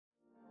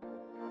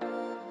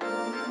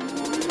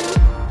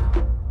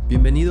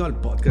Bienvenido al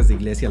podcast de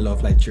Iglesia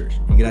Love Life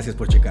Church y gracias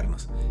por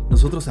checarnos.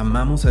 Nosotros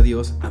amamos a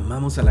Dios,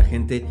 amamos a la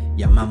gente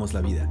y amamos la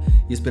vida.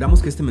 Y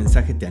esperamos que este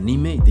mensaje te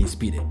anime y te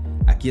inspire.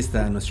 Aquí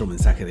está nuestro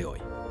mensaje de hoy.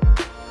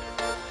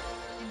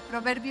 En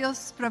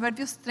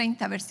Proverbios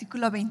 30,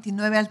 versículo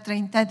 29 al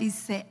 30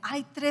 dice: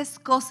 hay tres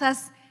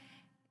cosas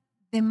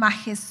de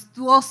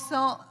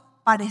majestuoso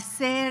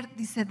parecer,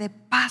 dice, de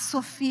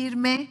paso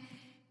firme.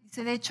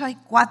 Dice, de hecho hay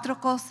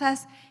cuatro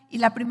cosas. Y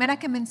la primera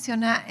que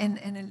menciona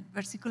en el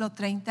versículo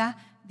 30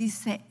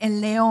 dice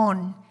el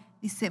león.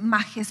 Dice,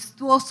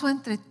 majestuoso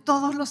entre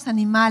todos los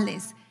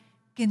animales,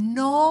 que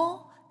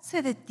no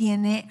se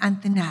detiene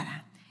ante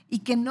nada y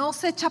que no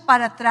se echa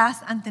para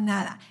atrás ante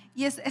nada.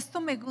 Y esto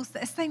me gusta,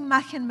 esta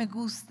imagen me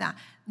gusta,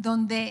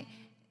 donde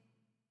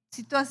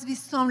si tú has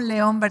visto un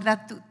león,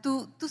 ¿verdad?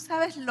 Tú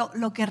sabes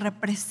lo que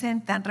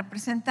representan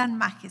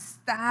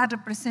majestad,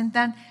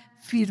 representan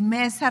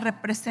firmeza,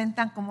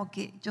 representan como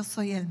que yo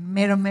soy el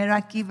mero mero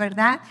aquí,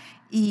 ¿verdad?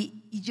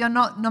 Y yo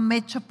no me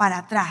echo para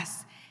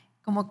atrás,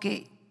 como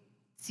que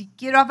si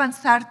quiero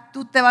avanzar,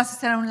 tú te vas a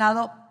hacer a un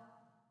lado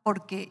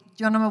porque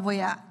yo no me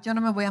voy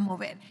a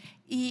mover.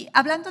 Y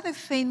hablando de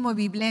fe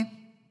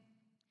inmovible,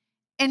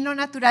 en lo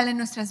natural en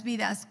nuestras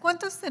vidas,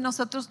 ¿cuántos de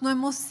nosotros no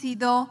hemos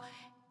sido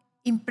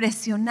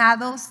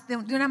impresionados de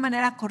una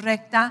manera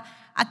correcta?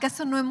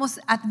 ¿Acaso no hemos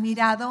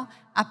admirado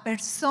a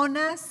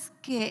personas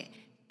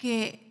que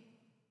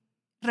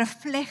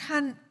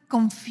reflejan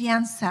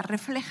confianza,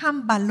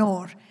 reflejan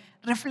valor,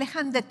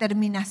 reflejan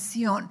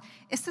determinación?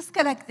 Estas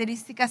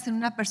características en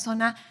una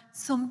persona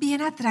son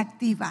bien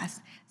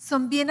atractivas,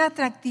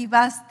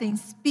 te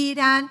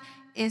inspiran.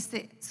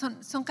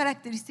 Son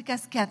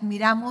características que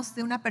admiramos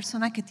de una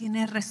persona que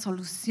tiene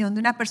resolución,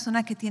 de una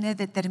persona que tiene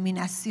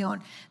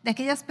determinación, de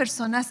aquellas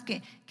personas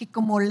que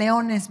como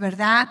leones,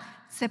 ¿verdad?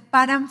 Se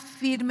paran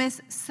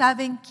firmes,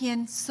 saben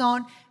quién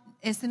son,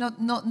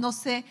 no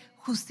se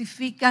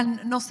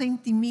justifican, no se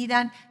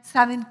intimidan,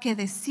 saben qué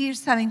decir,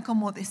 saben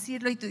cómo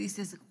decirlo, y tú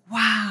dices,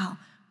 wow,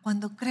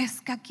 cuando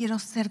crezca quiero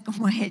ser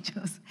como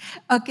ellos,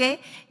 ¿ok?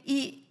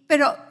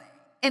 Pero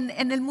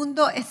en el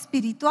mundo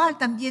espiritual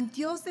también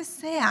Dios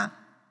desea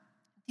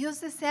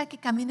que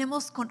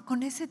caminemos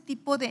con ese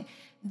tipo de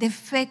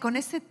fe, con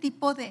ese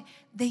tipo de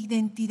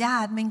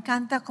identidad. Me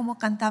encanta cómo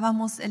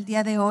cantábamos el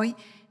día de hoy,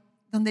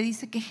 donde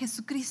dice que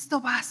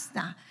Jesucristo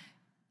basta.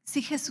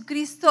 Si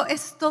Jesucristo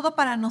es todo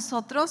para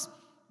nosotros,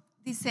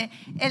 dice,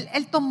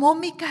 Él tomó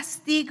mi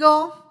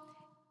castigo,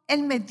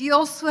 Él me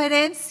dio su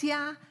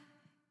herencia.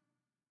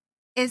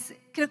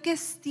 Creo que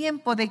es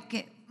tiempo de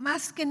que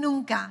más que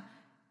nunca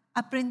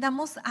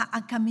aprendamos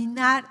a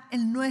caminar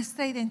en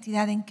nuestra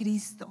identidad en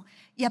Cristo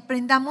y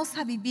aprendamos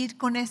a vivir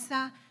con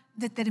esa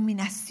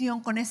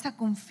determinación, con esa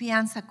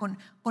confianza,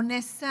 con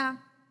esa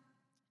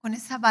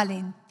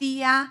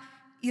valentía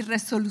y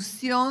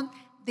resolución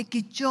de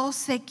que yo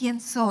sé quién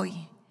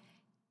soy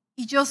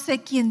y yo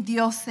sé quién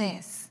Dios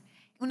es.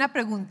 Una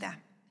pregunta,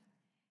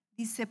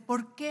 dice,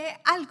 ¿por qué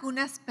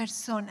algunas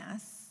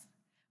personas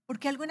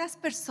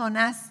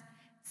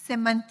se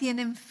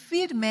mantienen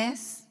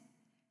firmes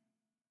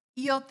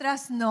y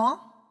otras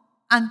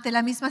no ante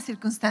la misma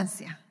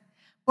circunstancia?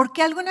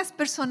 Porque algunas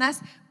personas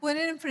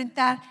pueden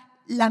enfrentar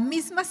la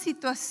misma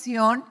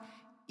situación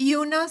y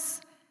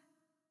unos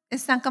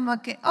están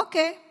como que,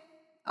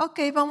 ok,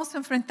 vamos a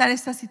enfrentar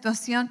esta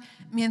situación,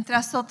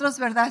 mientras otros,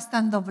 ¿verdad?,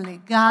 están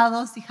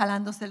doblegados y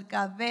jalándose el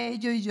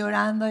cabello y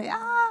llorando.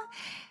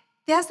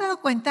 ¿Te has dado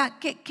cuenta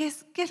qué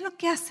es lo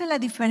que hace la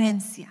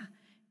diferencia?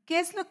 ¿Qué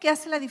es lo que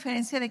hace la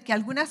diferencia de que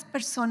algunas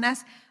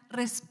personas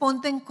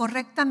responden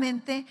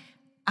correctamente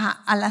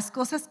a las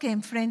cosas que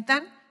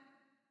enfrentan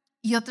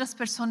y otras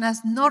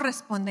personas no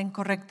responden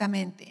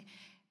correctamente?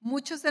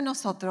 Muchos de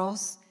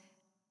nosotros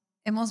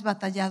hemos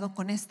batallado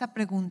con esta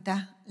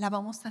pregunta, la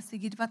vamos a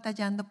seguir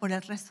batallando por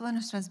el resto de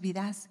nuestras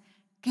vidas.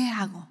 ¿Qué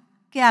hago?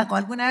 ¿Qué hago?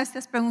 ¿Alguna vez te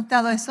has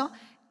preguntado eso?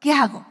 ¿Qué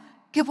hago?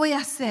 ¿Qué voy a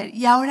hacer?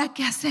 ¿Y ahora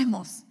qué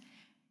hacemos?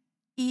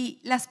 Y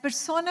las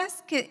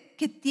personas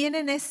que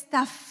tienen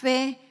esta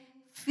fe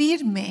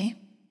firme,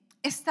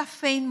 esta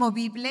fe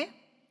inmovible,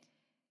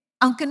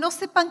 aunque no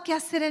sepan qué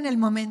hacer en el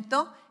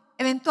momento,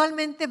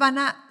 eventualmente van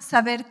a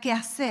saber qué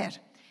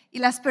hacer. Y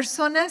las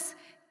personas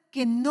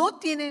que no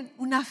tienen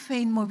una fe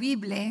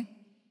inmovible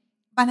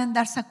van a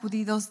andar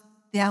sacudidos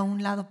de a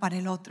un lado para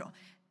el otro.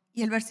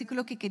 Y el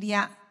versículo que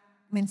quería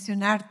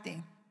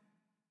mencionarte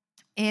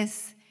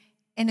es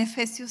en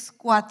Efesios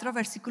 4,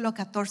 versículo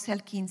 14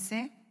 al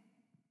 15.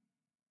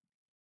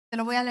 Te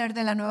lo voy a leer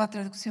de la Nueva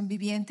Traducción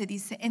Viviente.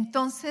 Dice,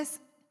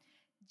 entonces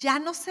ya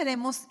no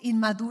seremos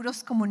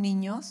inmaduros como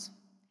niños,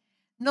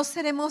 no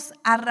seremos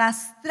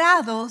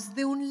arrastrados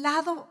de un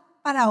lado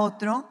para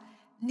otro,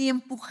 ni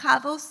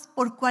empujados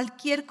por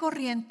cualquier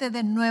corriente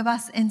de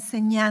nuevas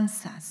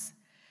enseñanzas.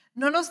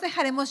 No nos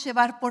dejaremos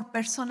llevar por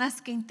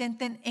personas que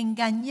intenten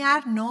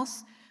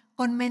engañarnos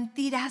con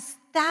mentiras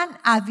tan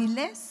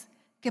hábiles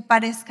que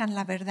parezcan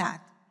la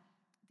verdad.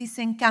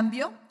 Dice, en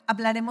cambio,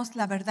 hablaremos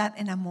la verdad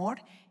en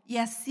amor y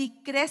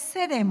así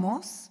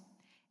creceremos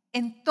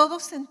en todo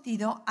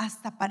sentido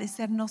hasta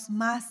parecernos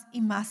más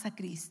y más a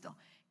Cristo.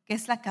 que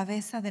es la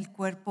cabeza del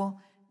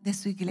cuerpo de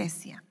su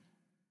iglesia.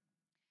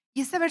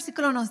 Y este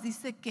versículo nos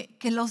dice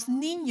que los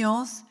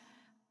niños,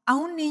 a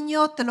un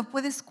niño te lo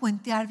puedes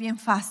cuentear bien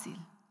fácil.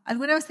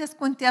 ¿Alguna vez te has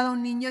cuenteado a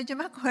un niño? Yo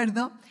me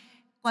acuerdo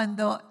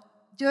cuando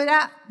yo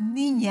era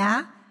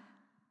niña,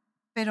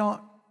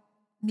 pero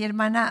mi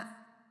hermana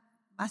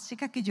más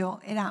chica que yo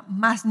era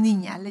más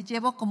niña. Le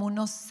llevo como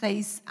unos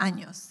 6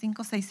 años,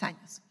 5 o 6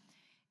 años.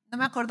 No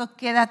me acuerdo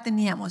qué edad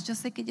teníamos. Yo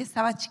sé que ella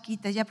estaba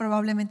chiquita, ella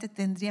probablemente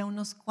tendría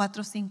unos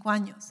 4 o 5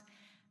 años.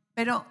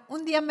 Pero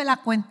un día me la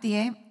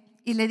cuenteé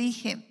y le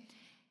dije,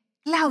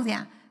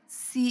 Claudia,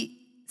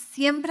 si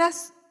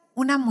siembras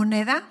una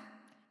moneda,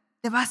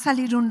 te va a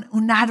salir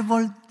un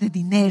árbol de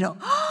dinero.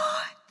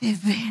 ¡Oh! ¿De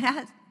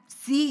veras?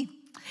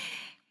 Sí.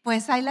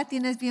 Pues ahí la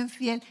tienes bien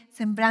fiel,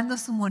 sembrando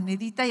su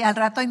monedita y al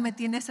rato ahí me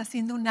tienes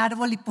haciendo un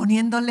árbol y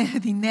poniéndole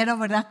dinero,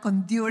 ¿verdad?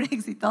 Con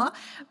Durex y todo,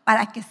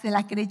 para que se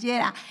la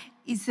creyera.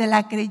 Y se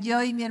la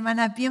creyó y mi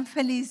hermana bien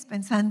feliz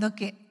pensando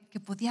que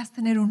podías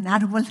tener un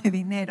árbol de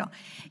dinero.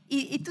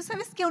 Y tú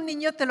sabes que a un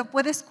niño te lo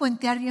puedes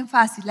cuentear bien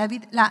fácil.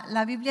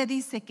 La Biblia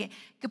dice que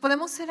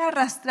podemos ser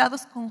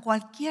arrastrados con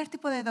cualquier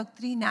tipo de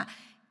doctrina.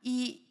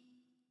 Y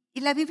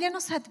la Biblia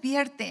nos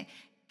advierte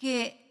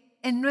que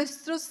en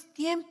nuestros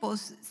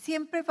tiempos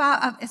siempre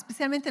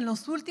especialmente en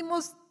los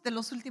últimos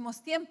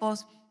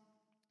tiempos,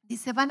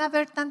 dice, van a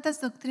haber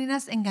tantas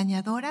doctrinas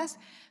engañadoras,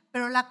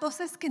 pero la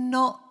cosa es que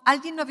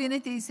alguien no viene y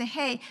te dice,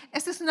 hey,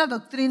 esta es una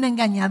doctrina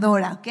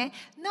engañadora, ¿ok?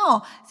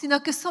 No,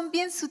 sino que son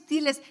bien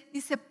sutiles.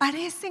 Dice,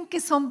 parecen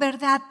que son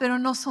verdad, pero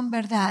no son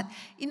verdad.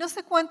 Y no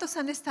sé cuántos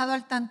han estado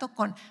al tanto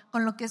con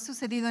lo que ha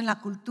sucedido en la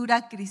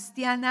cultura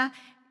cristiana,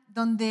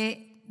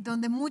 donde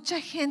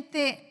mucha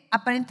gente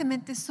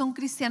aparentemente son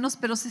cristianos,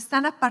 pero se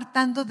están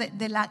apartando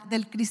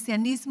del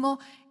cristianismo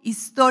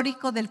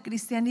histórico, del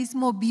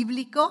cristianismo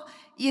bíblico,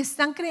 y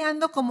están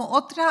creando como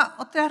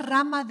otra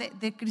rama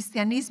de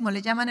cristianismo.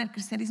 Le llaman el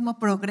cristianismo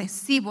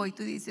progresivo, y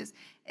tú dices,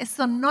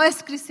 eso no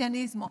es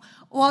cristianismo.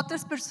 O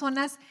otras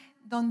personas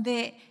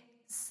donde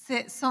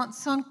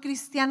son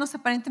cristianos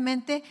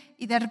aparentemente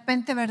y de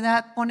repente,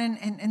 ¿verdad?, ponen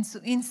en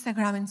su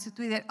Instagram, en su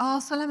Twitter,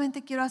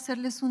 solamente quiero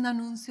hacerles un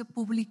anuncio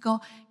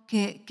público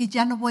que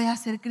ya no voy a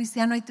ser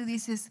cristiano. Y tú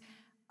dices,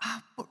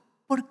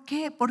 ¿por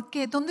qué? ¿Por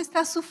qué? ¿Dónde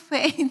está su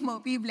fe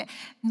inmovible?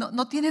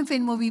 No tienen fe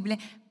inmovible.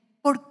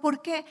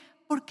 ¿Por qué?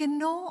 Porque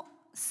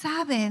no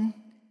saben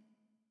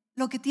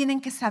lo que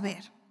tienen que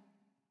saber.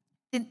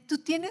 Tú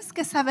tienes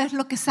que saber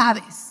lo que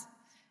sabes.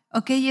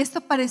 Ok, y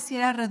esto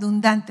pareciera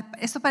redundante,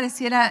 esto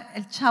pareciera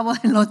el Chavo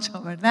del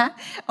Ocho, ¿verdad?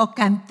 O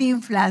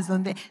Cantinflas,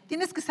 donde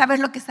tienes que saber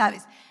lo que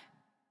sabes.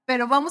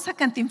 Pero vamos a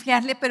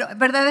cantinflarle, pero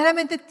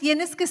verdaderamente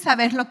tienes que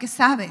saber lo que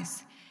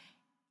sabes.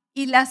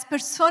 Y las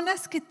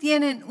personas que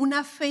tienen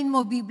una fe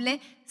inmovible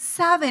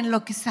saben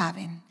lo que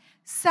saben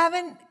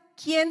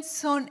quién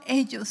son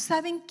ellos,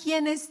 saben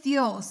quién es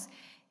Dios.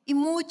 Y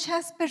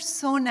muchas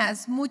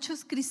personas,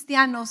 muchos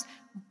cristianos,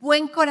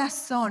 buen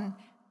corazón,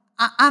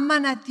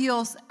 aman a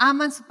Dios,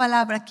 aman su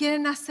palabra,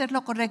 quieren hacer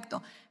lo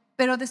correcto,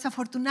 pero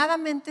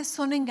desafortunadamente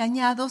son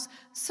engañados,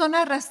 son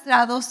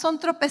arrastrados, son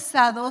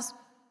tropezados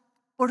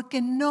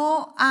porque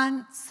no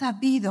han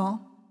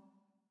sabido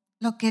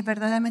lo que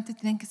verdaderamente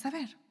tienen que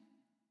saber.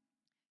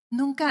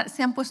 Nunca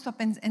se han puesto a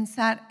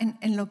pensar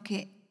en lo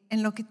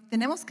que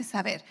tenemos que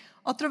saber.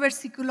 Otro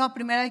versículo,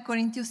 1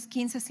 Corintios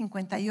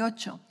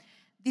 15:58,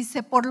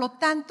 dice, por lo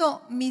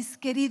tanto, mis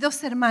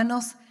queridos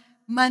hermanos,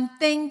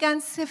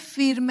 manténganse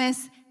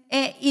firmes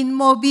e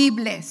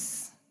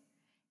inmovibles.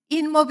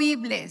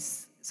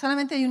 Inmovibles.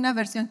 Solamente hay una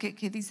versión que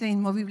dice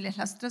inmovibles,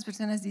 las otras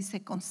versiones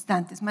dice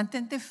constantes.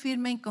 Mantente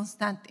firme y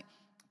constante.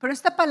 Pero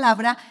esta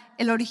palabra,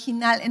 el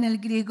original en el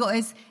griego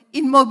es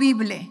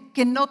inmovible,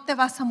 que no te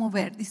vas a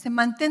mover. Dice,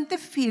 mantente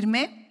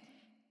firme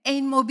e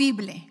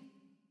inmovible.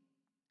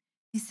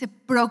 Dice,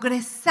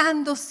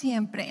 progresando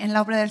siempre en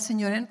la obra del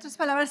Señor. En otras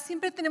palabras,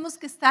 siempre tenemos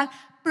que estar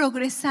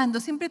progresando,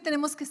 siempre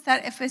tenemos que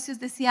estar, Efesios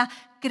decía,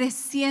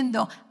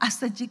 creciendo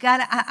hasta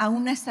llegar a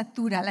una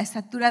estatura, la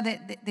estatura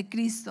de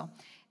Cristo.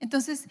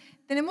 Entonces,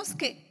 tenemos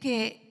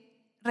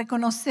que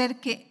reconocer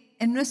que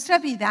en nuestra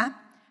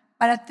vida,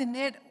 para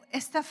tener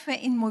esta fe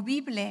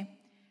inmovible,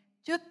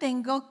 yo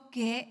tengo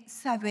que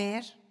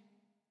saber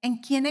en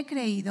quién he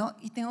creído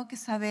y tengo que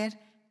saber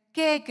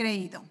qué he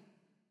creído.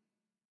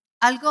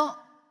 Algo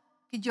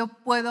que yo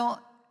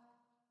puedo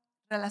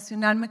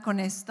relacionarme con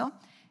esto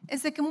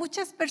es de que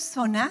muchas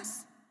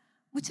personas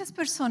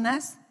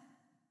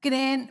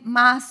creen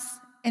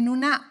más en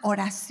una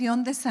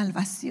oración de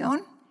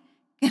salvación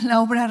que en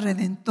la obra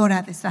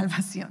redentora de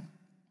salvación.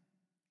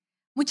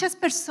 Muchas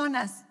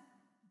personas,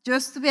 yo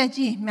estuve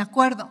allí, me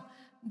acuerdo,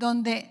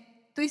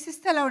 donde tú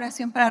hiciste la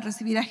oración para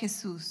recibir a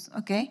Jesús,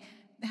 ¿ok?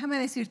 Déjame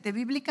decirte,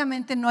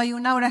 bíblicamente no hay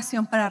una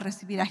oración para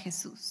recibir a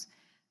Jesús.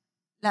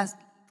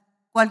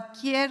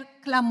 Cualquier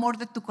clamor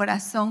de tu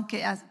corazón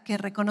que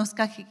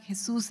reconozca que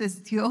Jesús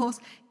es Dios,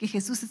 que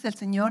Jesús es el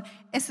Señor,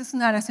 esa es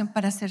una oración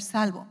para ser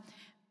salvo.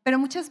 Pero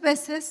muchas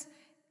veces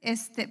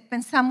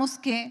pensamos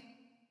que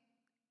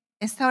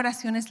esta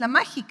oración es la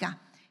mágica.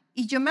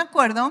 Y yo me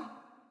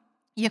acuerdo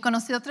Y he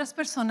conocido otras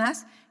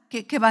personas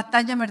que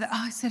batallan, ¿verdad?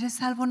 Ay, ¿seré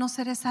salvo? ¿No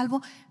seré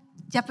salvo?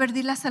 Ya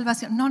perdí la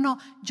salvación. No,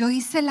 yo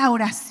hice la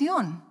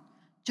oración.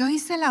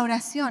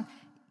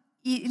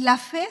 Y la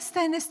fe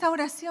está en esta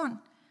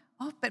oración.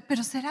 Oh,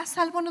 pero ¿serás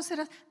salvo o no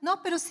serás?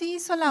 No, pero sí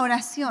hizo la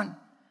oración.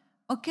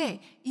 Ok,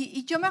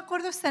 y yo me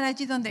acuerdo estar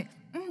allí donde,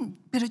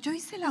 pero yo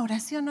hice la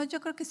oración, no,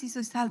 yo creo que sí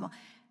soy salvo.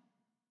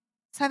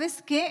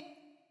 ¿Sabes qué?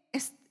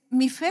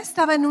 Mi fe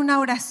estaba en una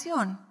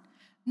oración,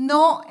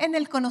 no en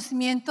el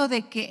conocimiento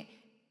de que,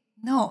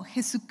 no,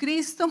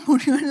 Jesucristo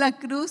murió en la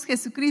cruz,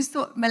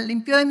 Jesucristo me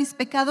limpió de mis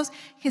pecados,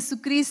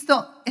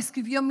 Jesucristo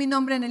escribió mi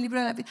nombre en el libro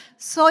de la vida.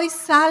 Soy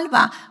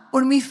salva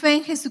por mi fe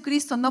en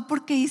Jesucristo, no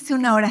porque hice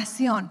una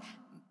oración.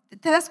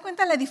 ¿Te das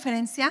cuenta la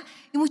diferencia?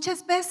 Y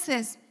muchas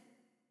veces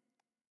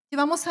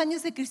llevamos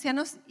años de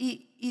cristianos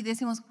y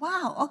decimos,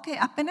 wow, ok,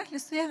 apenas le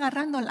estoy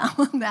agarrando la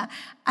onda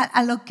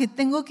a lo que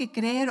tengo que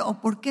creer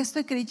o por qué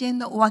estoy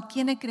creyendo o a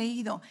quién he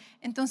creído.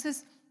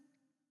 Entonces,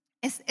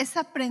 es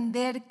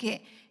aprender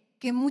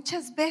que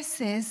muchas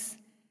veces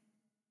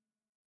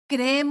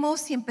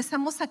creemos y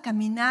empezamos a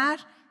caminar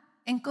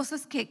en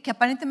cosas que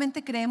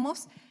aparentemente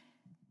creemos,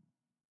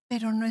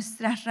 pero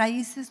nuestras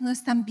raíces no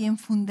están bien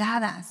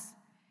fundadas.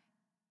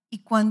 Y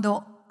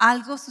cuando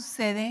algo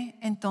sucede,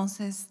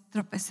 entonces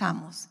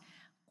tropezamos.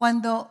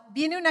 Cuando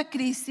viene una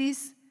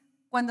crisis,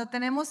 cuando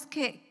tenemos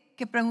que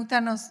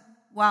preguntarnos,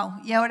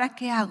 wow, ¿y ahora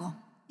qué hago?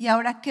 ¿Y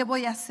ahora qué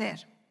voy a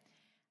hacer?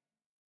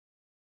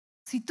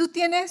 Si tú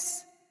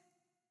tienes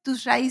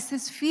tus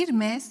raíces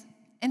firmes,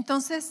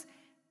 entonces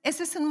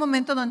ese es un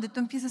momento donde tú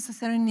empiezas a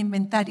hacer un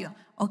inventario.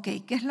 Ok,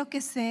 ¿qué es lo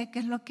que sé? ¿Qué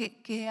es lo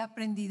que he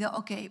aprendido?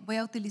 Ok, voy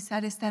a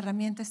utilizar esta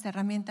herramienta.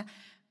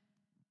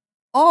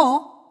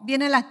 O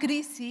viene la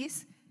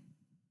crisis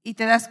y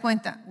te das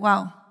cuenta,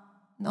 wow,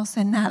 no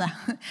sé nada,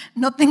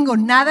 no tengo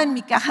nada en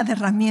mi caja de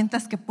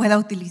herramientas que pueda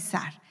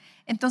utilizar.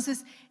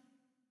 Entonces,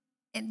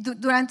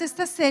 durante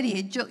esta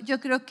serie yo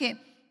creo que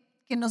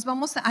nos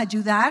vamos a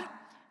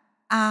ayudar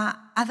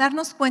a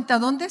darnos cuenta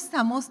dónde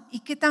estamos y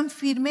qué tan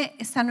firme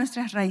están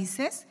nuestras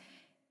raíces.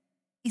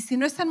 Y si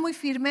no están muy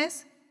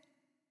firmes,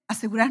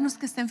 asegurarnos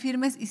que estén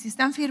firmes, y si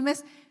están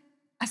firmes,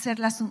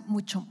 hacerlas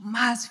mucho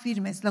más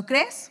firmes. ¿Lo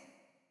crees?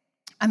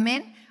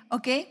 Amén.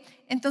 ¿Ok?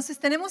 Entonces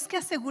tenemos que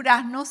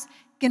asegurarnos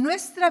que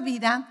nuestra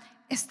vida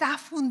está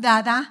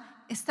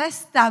fundada, está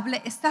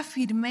estable, está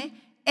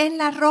firme en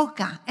la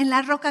roca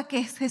que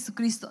es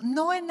Jesucristo,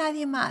 no en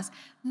nadie más,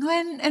 no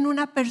en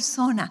una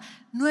persona,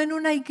 no en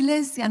una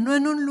iglesia, no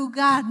en un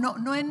lugar,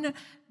 no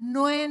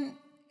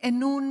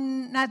en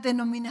una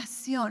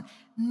denominación.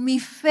 Mi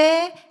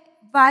fe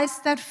va a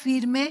estar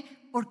firme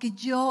porque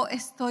yo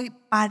estoy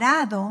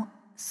parado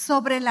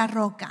sobre la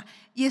roca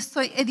y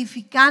estoy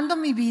edificando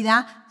mi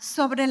vida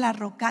sobre la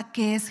roca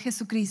que es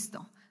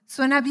Jesucristo.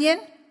 ¿Suena bien?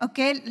 ¿Ok?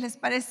 ¿Les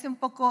parece un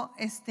poco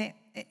este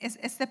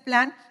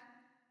plan?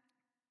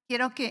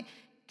 Quiero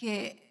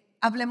que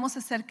hablemos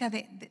acerca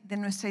de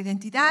nuestra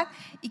identidad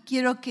y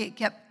quiero que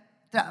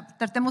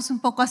tratemos un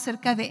poco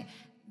acerca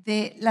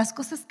de las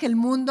cosas que el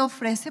mundo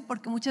ofrece,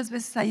 porque muchas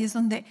veces ahí es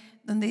donde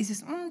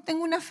dices,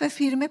 tengo una fe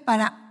firme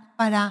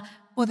para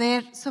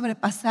poder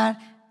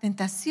sobrepasar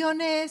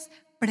tentaciones,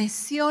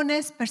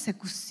 presiones,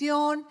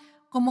 persecución,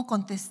 cómo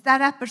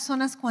contestar a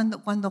personas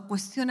cuando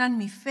cuestionan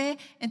mi fe.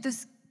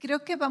 Entonces,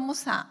 creo que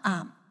vamos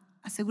a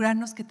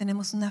asegurarnos que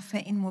tenemos una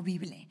fe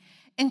inmovible.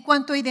 En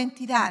cuanto a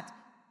identidad,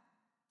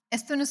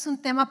 esto no es un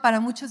tema para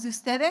muchos de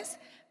ustedes,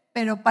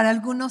 pero para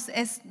algunos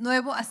es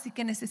nuevo, así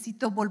que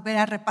necesito volver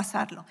a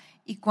repasarlo.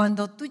 Y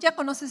cuando tú ya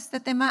conoces este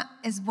tema,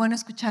 es bueno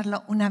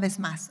escucharlo una vez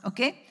más, ¿ok?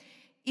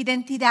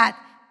 Identidad.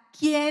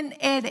 ¿Quién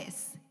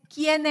eres?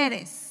 ¿Quién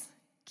eres?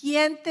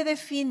 ¿Quién te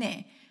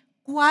define?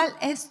 ¿Cuál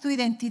es tu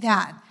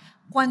identidad?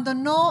 Cuando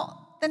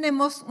no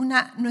tenemos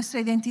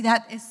nuestra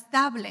identidad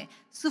estable,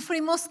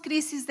 sufrimos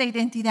crisis de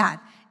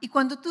identidad. Y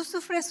cuando tú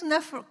sufres una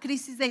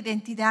crisis de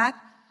identidad,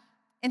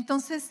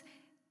 entonces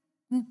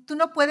tú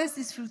no puedes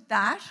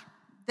disfrutar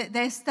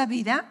de esta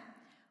vida,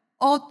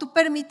 o tú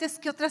permites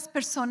que otras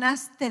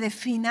personas te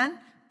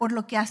definan por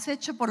lo que has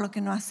hecho, por lo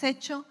que no has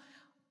hecho,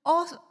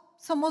 o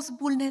somos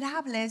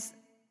vulnerables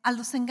a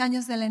los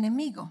engaños del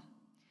enemigo.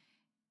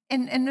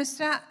 En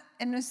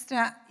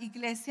nuestra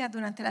iglesia,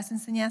 durante las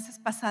enseñanzas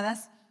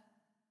pasadas,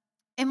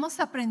 hemos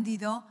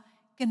aprendido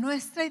que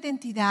nuestra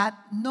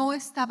identidad no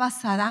está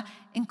basada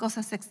en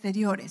cosas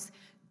exteriores.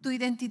 Tu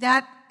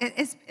identidad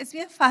es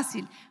bien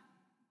fácil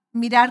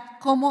mirar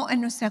cómo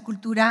en nuestra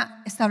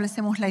cultura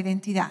establecemos la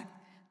identidad.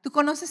 Tú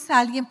conoces a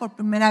alguien por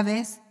primera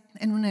vez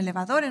en un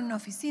elevador, en una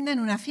oficina, en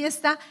una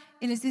fiesta,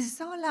 y les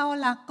dices,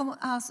 hola,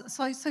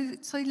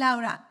 soy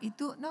Laura. Y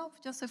tú, no,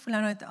 yo soy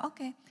fulano de tal.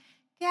 Ok,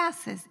 ¿qué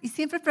haces? Y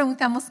siempre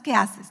preguntamos, ¿qué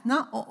haces?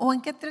 ¿No? O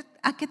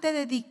 ¿a qué te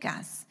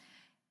dedicas?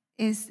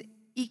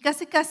 Y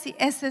casi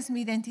esa es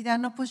mi identidad.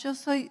 No, pues yo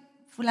soy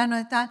fulano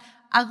de tal,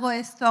 hago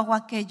esto, hago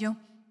aquello.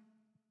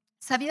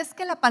 ¿Sabías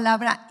que la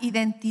palabra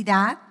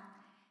identidad,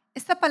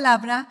 esta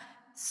palabra,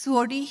 su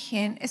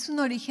origen es un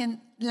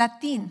origen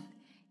latín?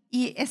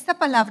 Y esta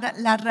palabra,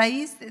 la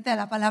raíz de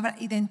la palabra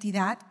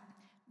identidad,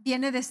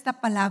 viene de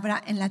esta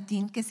palabra en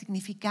latín que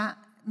significa,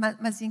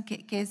 más bien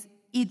que es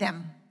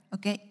idem,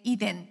 ¿ok?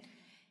 Iden.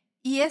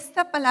 Y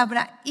esta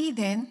palabra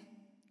iden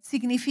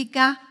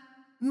significa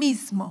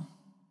mismo,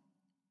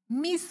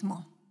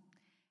 mismo.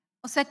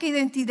 O sea que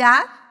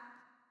identidad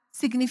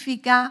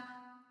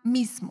significa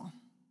mismo.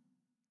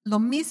 Lo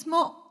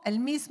mismo, el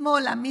mismo,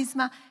 la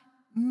misma,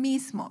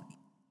 mismo.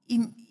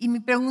 Y mi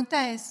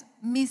pregunta es,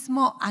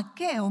 ¿mismo a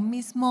qué o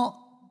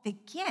mismo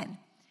de quién?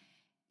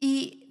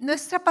 Y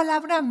nuestra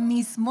palabra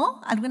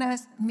mismo, alguna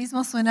vez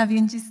mismo suena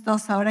bien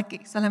chistoso ahora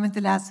que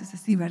solamente la haces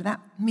así, ¿verdad?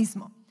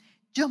 Mismo.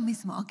 Yo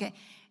mismo, ok.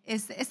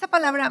 Esta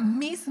palabra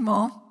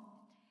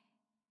mismo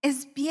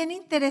es bien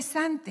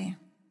interesante.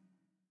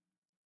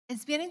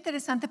 Es bien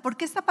interesante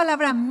porque esta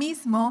palabra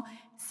mismo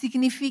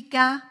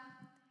significa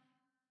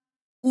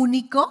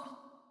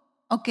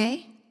único, ¿ok?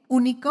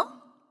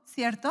 Único,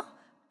 ¿cierto?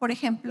 Por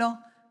ejemplo,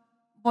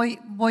 voy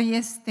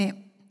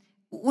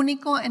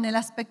único en el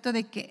aspecto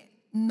de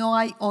que no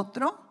hay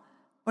otro.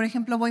 Por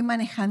ejemplo, voy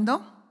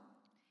manejando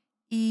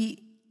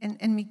y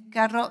en mi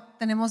carro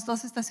tenemos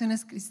 2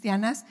 estaciones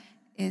cristianas,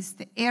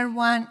 Air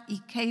One y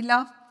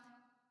K-Love,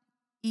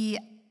 y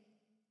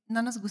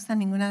no nos gusta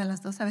ninguna de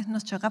las dos. A veces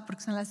nos choca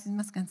porque son las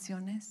mismas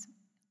canciones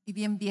y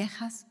bien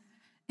viejas.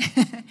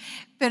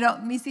 Pero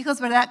mis hijos,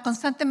 ¿verdad?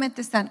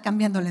 Constantemente están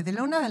cambiándole de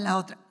la una a la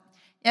otra.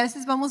 Y a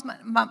veces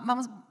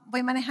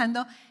voy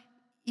manejando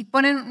y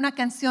ponen una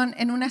canción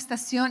en una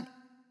estación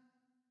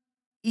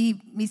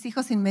y mis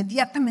hijos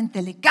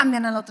inmediatamente le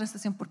cambian a la otra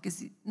estación porque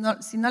si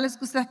no les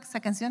gusta esa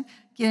canción,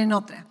 quieren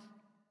otra.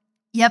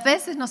 Y a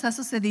veces nos ha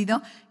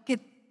sucedido que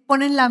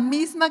ponen la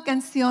misma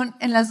canción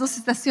en las 2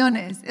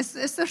 estaciones.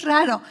 Eso es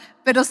raro,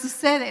 pero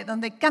sucede,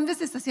 donde cambias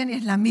de estación y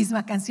es la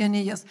misma canción y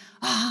ellos,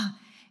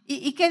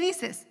 ¿Y qué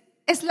dices?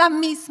 Es la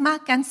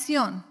misma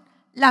canción,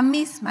 la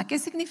misma. ¿Qué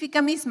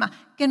significa misma?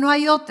 Que no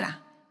hay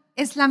otra,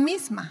 es la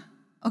misma,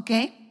 ¿ok?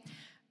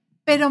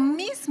 Pero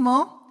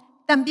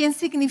mismo también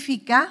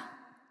significa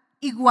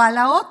igual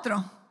a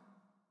otro.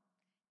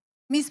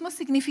 Mismo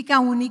significa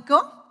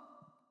único,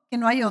 que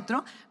no hay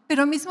otro,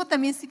 pero mismo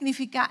también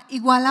significa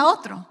igual a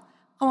otro.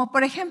 Como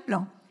por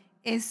ejemplo,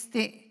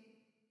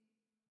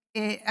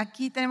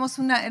 aquí tenemos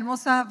una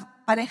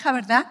hermosa pareja,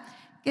 ¿verdad?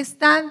 Que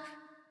están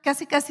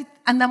casi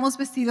andamos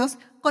vestidos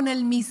con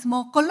el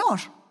mismo color.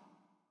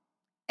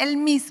 El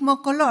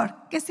mismo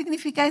color. ¿Qué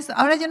significa eso?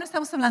 Ahora ya no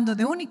estamos hablando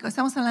de único,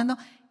 estamos hablando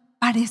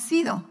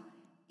parecido,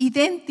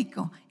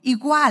 idéntico,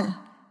 igual.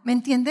 ¿Me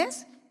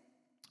entiendes?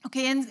 Ok,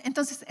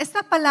 entonces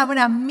esta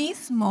palabra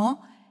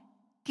mismo,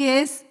 que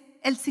es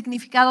el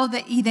significado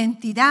de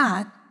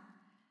identidad,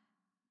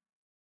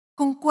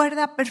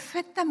 concuerda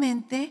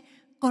perfectamente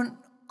con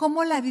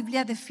cómo la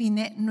Biblia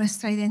define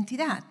nuestra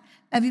identidad.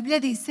 La Biblia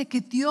dice que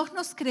Dios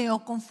nos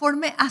creó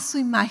conforme a su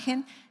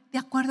imagen, de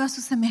acuerdo a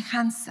su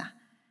semejanza.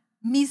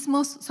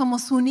 Mismos,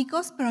 somos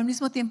únicos, pero al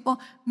mismo tiempo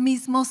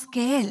mismos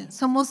que Él.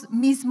 Somos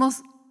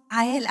mismos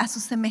a Él, a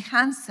su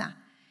semejanza.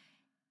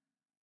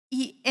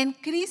 Y en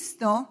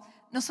Cristo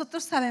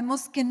nosotros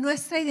sabemos que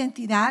nuestra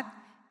identidad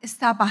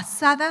está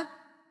basada,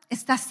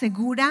 está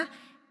segura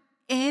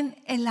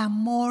en el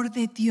amor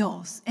de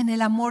Dios, en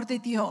el amor de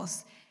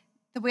Dios.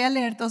 Te voy a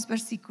leer 2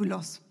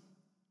 versículos.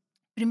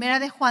 Primera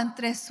de Juan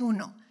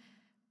 3:1.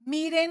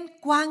 Miren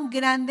cuán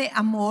grande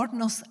amor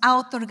nos ha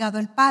otorgado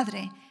el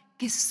Padre,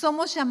 que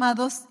somos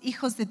llamados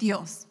hijos de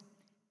Dios.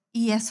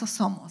 Y eso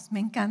somos. Me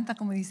encanta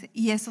como dice,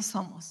 y eso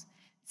somos.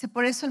 Dice,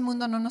 por eso el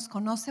mundo no nos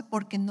conoce,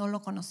 porque no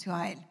lo conoció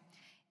a Él.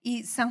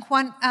 Y San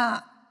Juan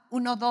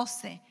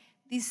 1:12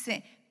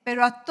 dice,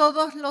 pero a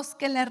todos los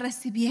que le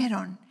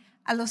recibieron,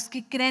 a los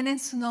que creen en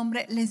su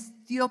nombre,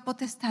 les dio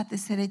potestad de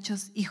ser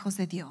hechos hijos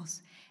de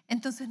Dios.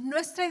 Entonces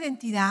nuestra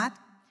identidad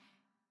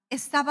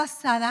está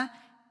basada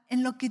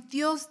en lo que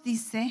Dios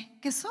dice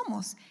que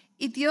somos.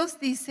 Y Dios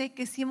dice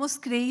que si hemos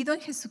creído en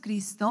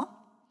Jesucristo,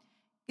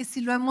 que si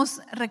lo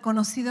hemos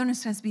reconocido en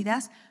nuestras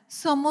vidas,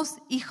 somos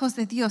hijos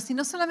de Dios. Y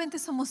no solamente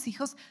somos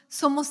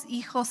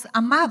hijos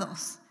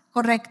amados,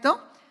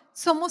 ¿correcto?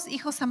 Somos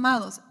hijos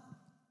amados.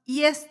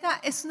 Y esta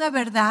es una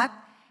verdad,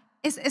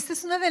 esta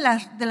es una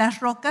de las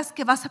rocas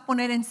que vas a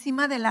poner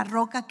encima de la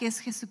roca que es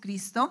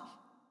Jesucristo,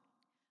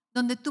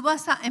 donde tú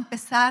vas a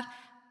empezar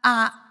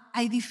a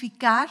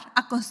edificar,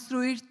 a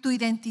construir tu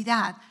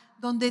identidad,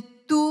 donde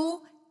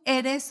tú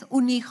eres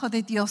un hijo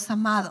de Dios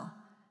amado.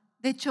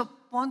 De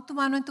hecho, pon tu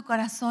mano en tu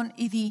corazón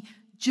y di,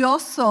 yo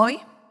soy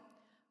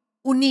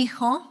un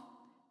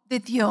hijo de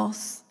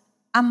Dios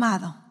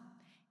amado.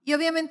 Y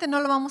obviamente no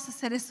lo vamos a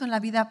hacer eso en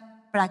la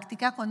vida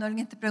práctica. Cuando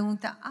alguien te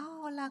pregunta,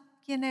 hola,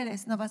 ¿quién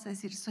eres? No vas a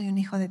decir, soy un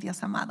hijo de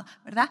Dios amado,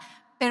 ¿verdad?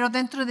 Pero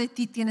dentro de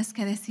ti tienes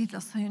que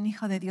decirlo, soy un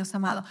hijo de Dios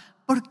amado,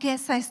 porque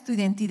esa es tu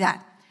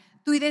identidad.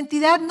 Tu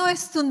identidad no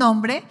es tu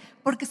nombre,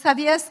 porque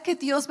 ¿sabías que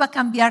Dios va a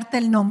cambiarte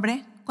el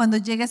nombre? Cuando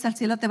llegues al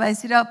cielo te va a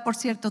decir, por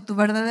cierto, tu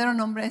verdadero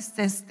nombre es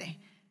este.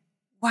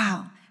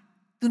 Wow,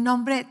 tu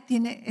nombre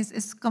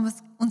es como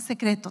un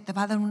secreto, te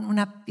va a dar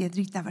una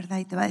piedrita, ¿verdad?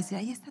 Y te va a decir,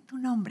 ahí está tu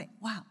nombre.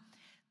 Wow.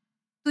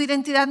 Tu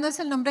identidad no es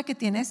el nombre que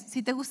tienes.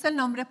 Si te gusta el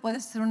nombre,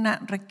 puedes hacer una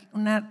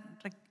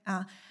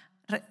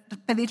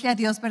pedirle a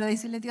Dios, ¿verdad?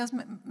 Decirle, Dios,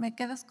 ¿me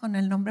quedas con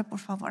el nombre, por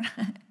favor?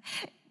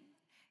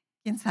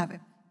 ¿Quién sabe?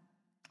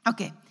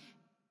 Ok,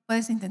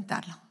 puedes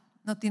intentarlo.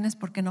 No tienes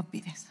por qué no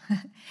pides.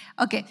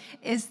 Ok,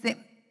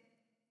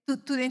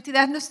 tu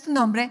identidad no es tu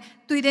nombre,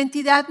 tu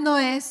identidad no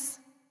es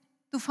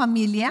tu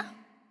familia,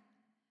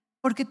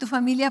 porque tu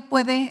familia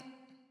puede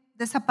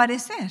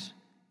desaparecer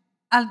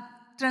al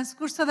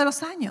transcurso de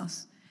los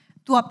años.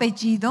 Tu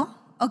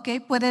apellido,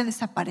 puede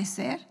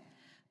desaparecer.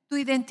 Tu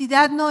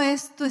identidad no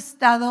es tu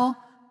estado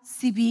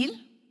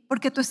civil,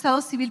 porque tu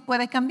estado civil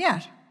puede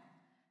cambiar.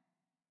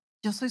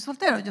 Yo soy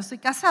soltero, yo soy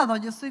casado,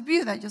 yo soy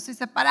viuda, yo soy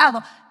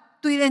separado.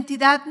 Tu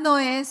identidad no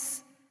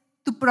es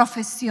tu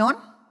profesión,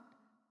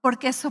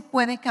 porque eso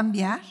puede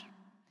cambiar.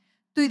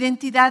 Tu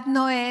identidad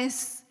no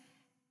es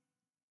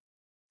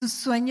tus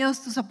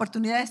sueños, tus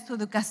oportunidades, tu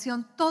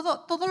educación.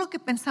 Todo lo que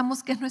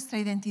pensamos que es nuestra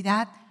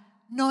identidad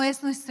no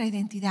es nuestra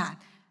identidad.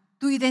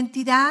 Tu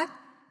identidad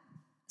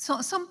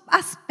son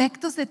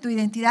aspectos de tu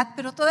identidad,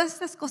 pero todas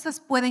estas cosas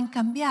pueden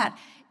cambiar.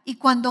 Y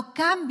cuando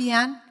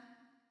cambian,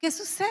 ¿qué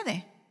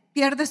sucede?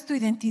 ¿Pierdes tu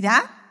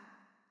identidad?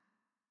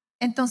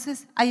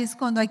 Entonces ahí es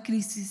cuando hay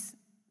crisis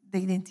de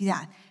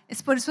identidad.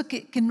 Es por eso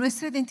que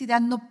nuestra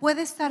identidad no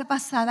puede estar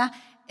basada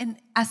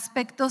en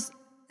aspectos,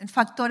 en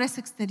factores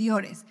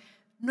exteriores.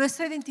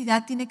 Nuestra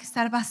identidad tiene que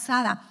estar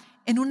basada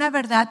en una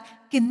verdad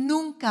que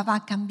nunca va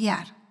a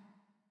cambiar.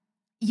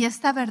 Y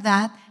esta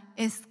verdad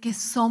es que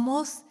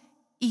somos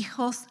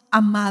hijos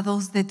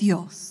amados de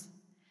Dios.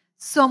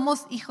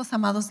 Somos hijos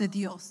amados de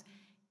Dios.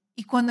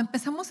 Y cuando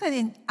empezamos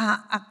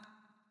a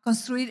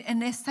construir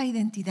en esta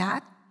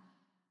identidad,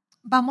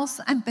 vamos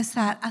a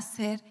empezar a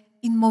ser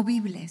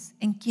inmovibles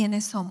en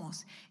quienes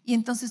somos. Y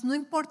entonces no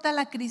importa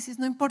la crisis,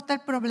 no importa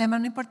el problema,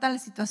 no importa la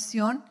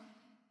situación,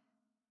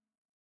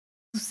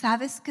 tú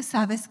sabes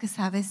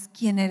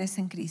quién eres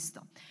en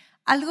Cristo.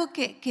 Algo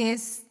que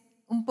es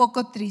un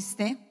poco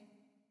triste,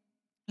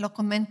 lo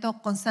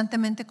comento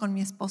constantemente con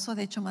mi esposo,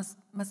 de hecho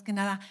más que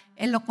nada,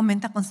 él lo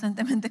comenta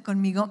constantemente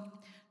conmigo.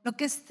 Lo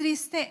que es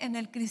triste en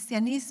el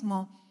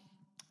cristianismo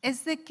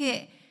es de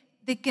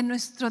que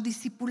nuestro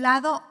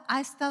discipulado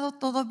ha estado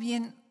todo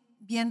bien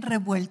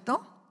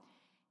revuelto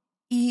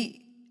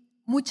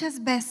y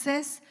muchas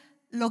veces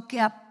lo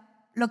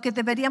que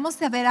deberíamos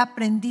de haber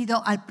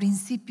aprendido al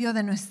principio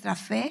de nuestra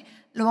fe,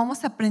 lo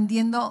vamos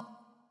aprendiendo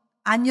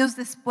años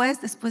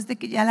después de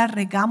que ya la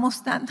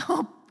regamos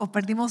tanto o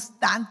perdimos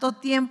tanto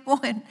tiempo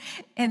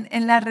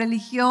en la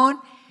religión.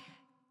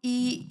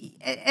 Y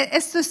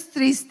esto es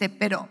triste,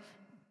 pero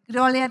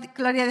gloria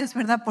a Dios,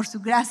 ¿verdad? Por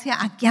su gracia,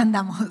 aquí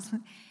andamos.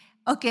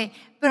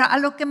 Pero a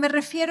lo que me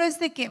refiero es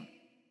de que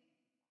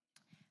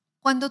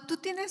cuando tú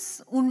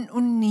tienes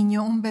un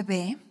niño, un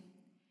bebé,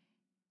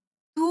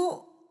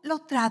 tú lo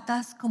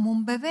tratas como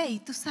un bebé y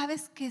tú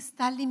sabes que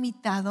está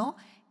limitado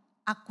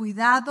a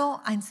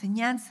cuidado, a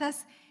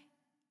enseñanzas.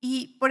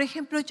 Y, por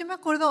ejemplo, yo me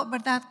acuerdo,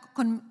 ¿verdad?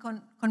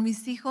 Con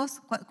mis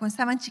hijos, cuando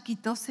estaban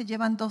chiquitos, se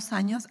llevan 2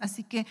 años,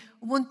 así que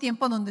hubo un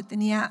tiempo donde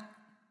tenía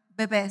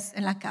bebés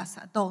en la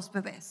casa, 2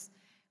 bebés,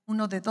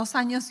 uno de 2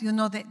 años y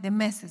uno de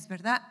meses,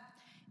 ¿verdad?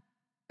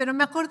 Pero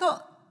me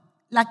acuerdo,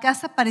 la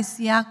casa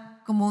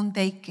parecía como un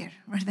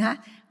daycare, ¿verdad?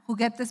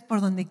 Juguetes por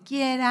donde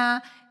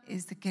quiera,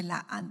 que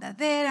la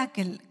andadera,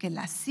 que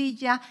la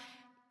silla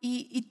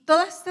y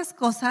todas estas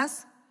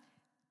cosas.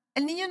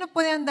 El niño no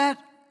puede andar,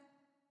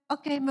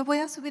 me voy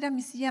a subir a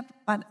mi silla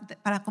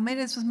para comer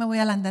y después me voy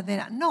a la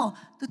andadera. No,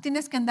 tú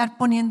tienes que andar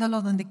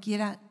poniéndolo donde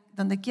quiera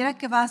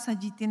que vas,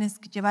 allí tienes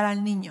que llevar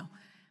al niño,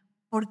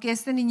 porque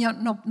este niño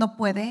no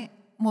puede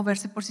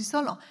moverse por sí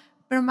solo.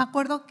 Pero me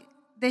acuerdo que,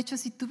 de hecho,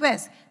 si tú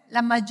ves,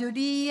 la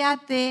mayoría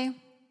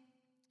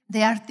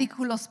de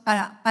artículos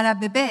para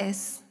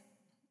bebés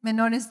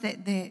menores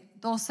de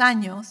 2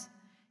 años,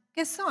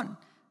 ¿qué son?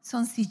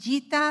 Son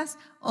sillitas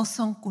o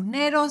son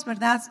cuneros,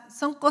 ¿verdad?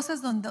 Son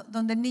cosas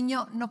donde el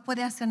niño no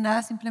puede hacer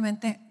nada,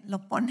 simplemente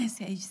lo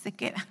pones y ahí se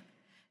queda.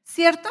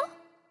 ¿Cierto?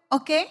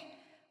 ¿Por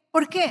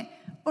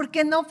qué?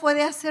 Porque no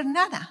puede hacer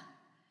nada.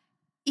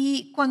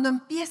 Y cuando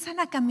empiezan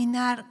a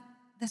caminar,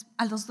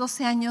 a los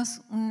 12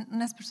 años,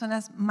 unas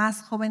personas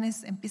más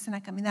jóvenes empiezan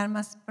a caminar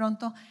más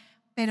pronto,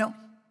 pero,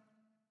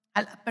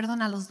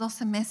 a los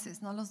 12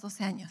 meses, no a los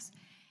 12 años.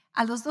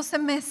 A los 12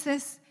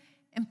 meses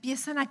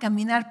empiezan a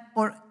caminar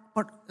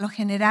por lo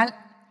general.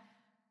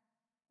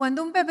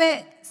 Cuando un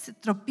bebé se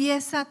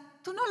tropieza,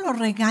 tú no lo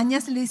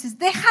regañas y le dices,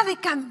 deja de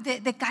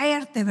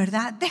caerte,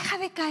 ¿verdad? Deja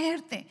de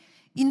caerte.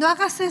 Y no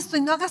hagas esto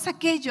y no hagas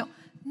aquello.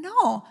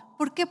 No,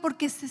 ¿por qué?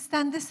 Porque se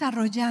están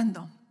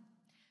desarrollando.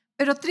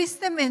 Pero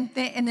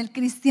tristemente en el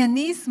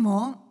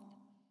cristianismo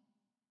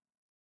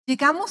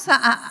llegamos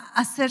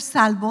a ser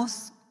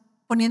salvos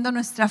poniendo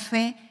nuestra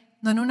fe,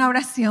 no en una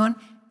oración,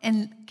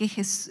 en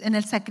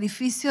el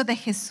sacrificio de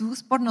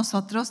Jesús por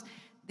nosotros,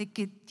 de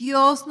que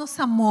Dios nos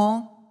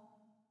amó,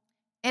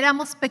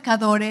 éramos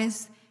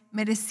pecadores,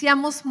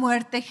 merecíamos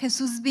muerte,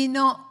 Jesús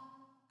vino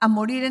a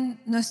morir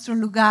en nuestro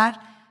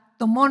lugar,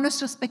 tomó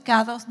nuestros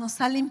pecados,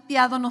 nos ha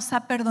limpiado, nos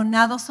ha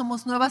perdonado,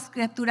 somos nuevas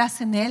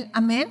criaturas en Él,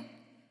 amén.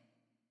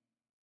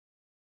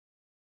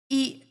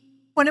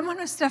 Y ponemos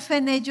nuestra fe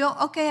en ello,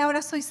 ok,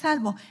 ahora soy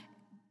salvo.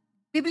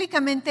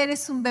 Bíblicamente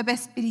eres un bebé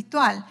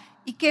espiritual.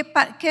 ¿Y qué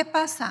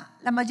pasa?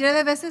 La mayoría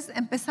de veces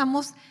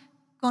empezamos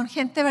con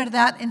gente,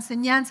 ¿verdad?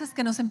 Enseñanzas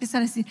que nos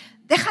empiezan a decir,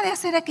 deja de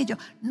hacer aquello,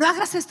 no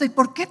hagas esto, ¿y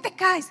por qué te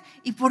caes?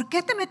 ¿Y por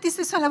qué te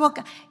metiste eso a la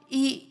boca?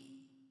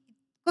 Y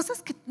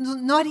cosas que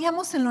no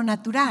haríamos en lo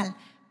natural,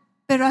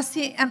 pero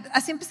así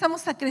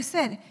empezamos a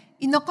crecer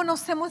y no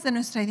conocemos de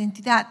nuestra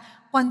identidad,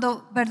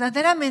 cuando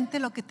verdaderamente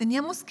lo que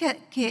teníamos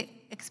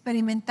que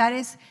experimentar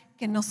es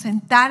que nos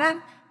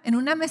sentaran en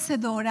una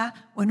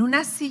mecedora o en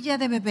una silla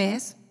de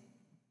bebés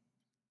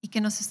y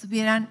que nos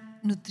estuvieran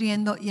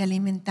nutriendo y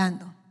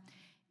alimentando.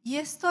 Y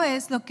esto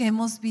es lo que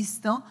hemos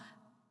visto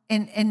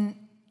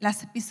en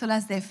las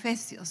epístolas de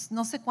Efesios.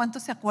 No sé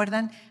cuántos se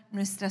acuerdan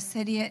nuestra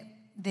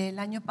serie del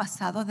año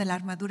pasado de la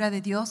armadura de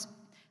Dios.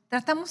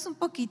 Tratamos un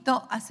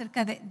poquito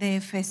acerca de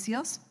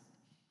Efesios.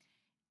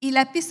 Y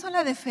la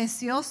epístola de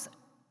Efesios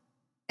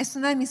es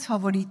una de mis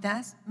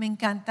favoritas, me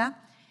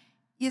encanta.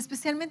 Y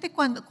especialmente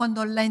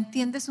cuando la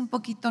entiendes un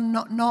poquito,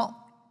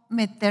 no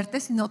meterte,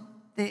 sino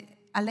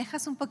te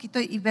alejas un poquito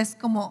y ves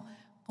como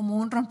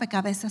un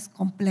rompecabezas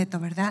completo,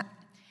 ¿verdad?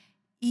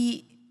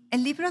 Y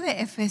el libro de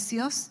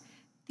Efesios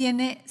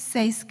tiene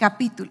 6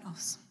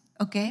 capítulos,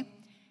 ¿ok?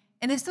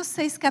 En estos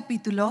 6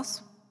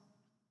 capítulos,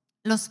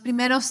 los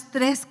primeros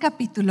 3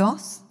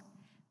 capítulos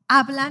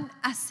hablan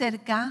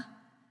acerca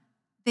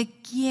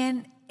de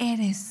quién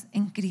eres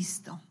en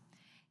Cristo.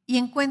 Y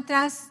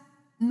encuentras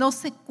no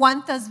sé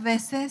cuántas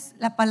veces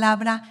la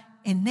palabra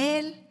en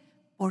Él,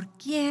 por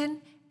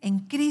quién,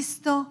 en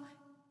Cristo,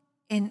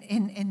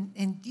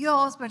 en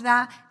Dios,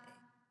 ¿verdad?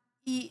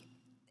 Y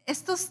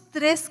estos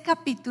 3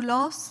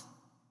 capítulos,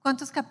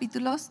 ¿cuántos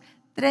capítulos?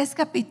 3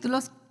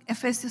 capítulos,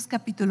 Efesios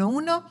capítulo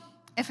 1,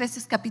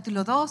 Efesios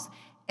capítulo 2,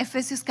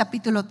 Efesios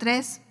capítulo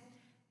 3,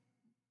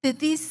 te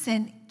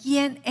dicen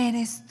quién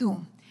eres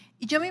tú.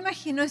 Y yo me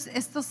imagino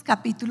estos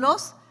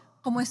capítulos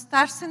como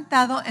estar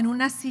sentado en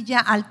una silla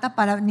alta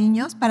para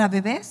niños, para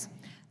bebés,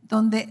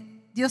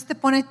 donde Dios te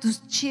pone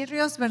tus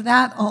chirrios,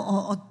 ¿verdad?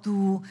 O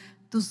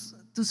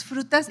tus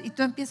frutas y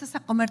tú empiezas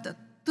a comer.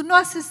 Tú no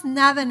haces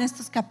nada en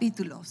estos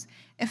capítulos.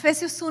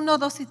 Efesios 1,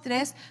 2 y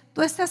 3,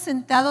 tú estás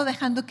sentado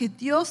dejando que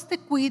Dios te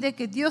cuide,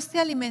 que Dios te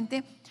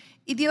alimente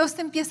y Dios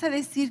te empieza a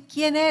decir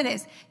quién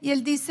eres. Y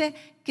Él dice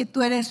que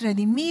tú eres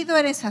redimido,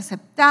 eres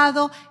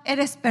aceptado,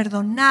 eres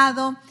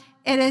perdonado,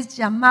 eres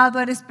llamado,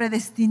 eres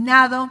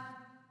predestinado,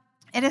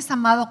 eres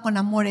amado con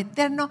amor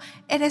eterno,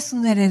 eres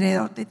un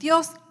heredero de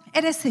Dios,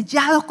 eres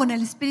sellado con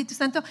el Espíritu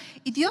Santo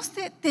y Dios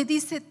te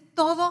dice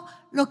todo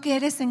lo que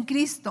eres en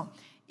Cristo.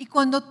 Y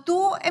cuando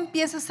tú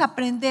empiezas a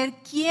aprender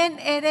quién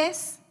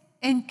eres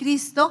en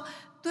Cristo,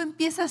 tú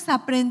empiezas a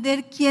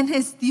aprender quién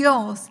es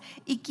Dios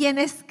y quién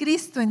es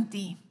Cristo en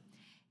ti.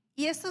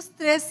 Y estos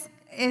 3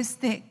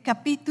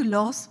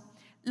 capítulos,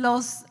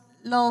 los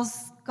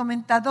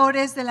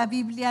comentadores de la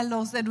Biblia,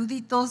 los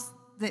eruditos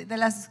de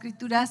las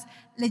Escrituras,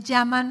 le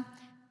llaman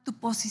tu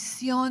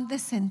posición de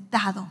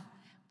sentado,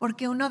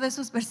 porque uno de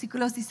esos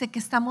versículos dice que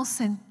estamos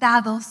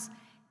sentados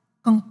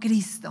con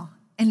Cristo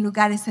en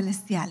lugares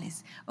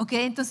celestiales. ¿Ok?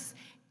 Entonces,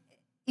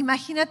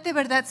 imagínate,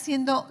 ¿verdad?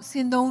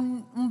 Siendo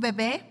un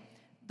bebé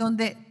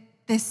donde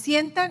te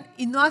sientan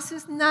y no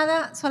haces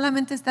nada,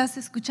 solamente estás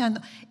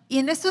escuchando. Y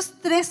en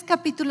estos 3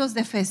 capítulos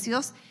de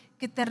Efesios,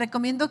 que te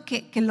recomiendo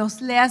que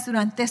los leas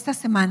durante esta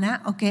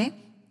semana, ¿ok?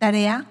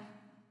 Tarea,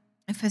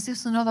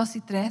 Efesios 1, 2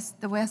 y 3.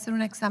 Te voy a hacer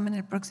un examen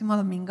el próximo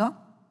domingo.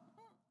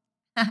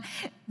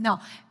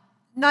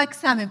 No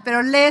examen,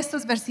 pero lee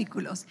estos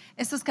versículos,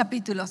 estos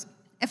capítulos.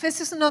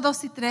 Efesios 1,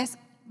 2 y 3,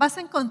 vas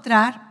a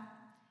encontrar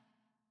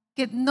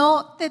que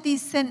no te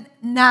dicen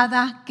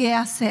nada que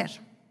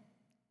hacer.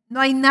 No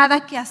hay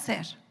nada que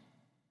hacer.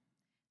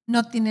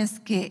 No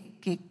tienes que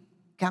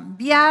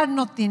cambiar,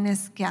 no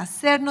tienes que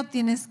hacer, no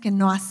tienes que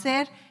no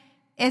hacer.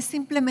 Es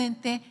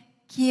simplemente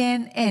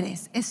quién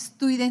eres, es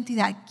tu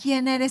identidad,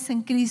 quién eres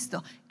en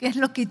Cristo, que es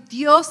lo que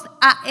Dios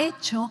ha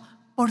hecho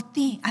por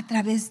ti a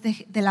través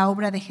de la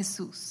obra de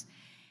Jesús.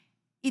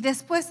 Y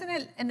después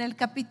en el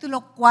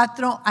capítulo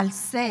 4 al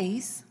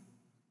 6,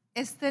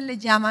 le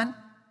llaman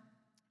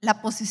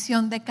la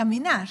posición de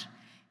caminar,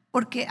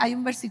 porque hay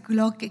un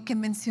versículo que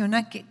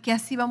menciona que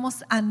así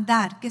vamos a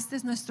andar, que este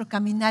es nuestro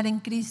caminar en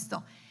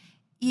Cristo.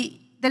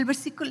 Y del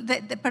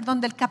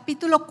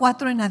capítulo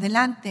 4 en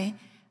adelante,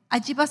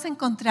 allí vas a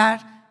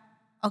encontrar,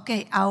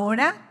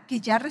 ahora que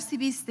ya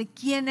recibiste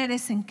quién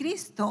eres en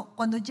Cristo,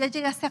 cuando ya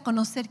llegaste a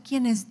conocer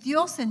quién es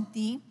Dios en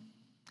ti,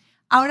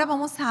 ahora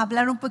vamos a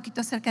hablar un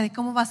poquito acerca de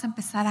cómo vas a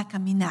empezar a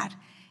caminar.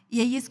 Y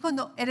ahí es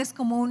cuando eres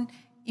como un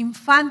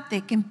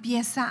infante que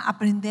empieza a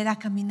aprender a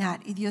caminar.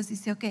 Y Dios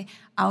dice,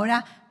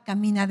 ahora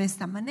camina de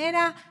esta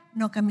manera,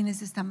 no camines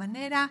de esta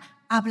manera,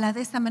 habla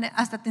de esta manera.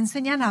 Hasta te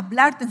enseñan a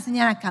hablar, te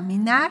enseñan a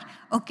caminar,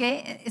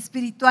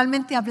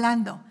 espiritualmente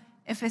hablando.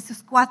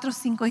 Efesios 4,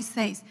 5 y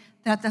 6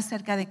 trata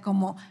acerca de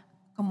cómo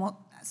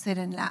ser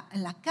en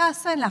la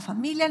casa, en la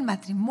familia, el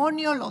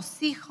matrimonio,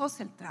 los hijos,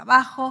 el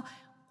trabajo.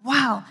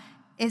 ¡Wow!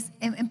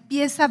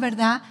 Empieza,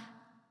 ¿verdad?,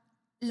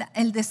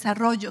 el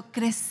desarrollo,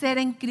 crecer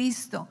en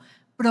Cristo,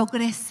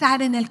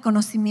 progresar en el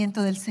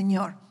conocimiento del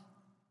Señor.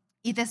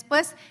 Y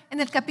después, en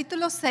el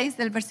capítulo 6,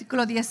 del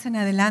versículo 10 en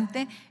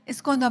adelante,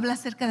 es cuando habla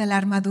acerca de la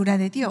armadura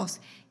de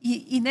Dios.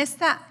 Y en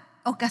esta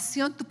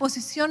ocasión, tu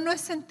posición no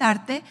es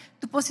sentarte,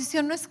 tu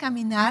posición no es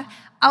caminar.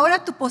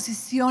 Ahora tu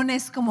posición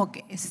es como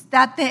que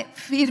estate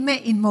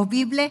firme,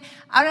 inmovible.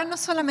 Ahora no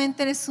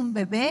solamente eres un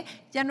bebé,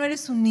 ya no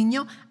eres un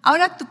niño.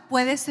 Ahora tú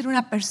puedes ser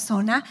una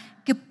persona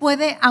que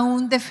puede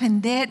aún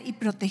defender y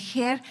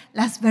proteger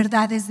las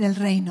verdades del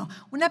reino.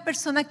 Una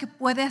persona que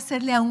puede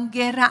hacerle aún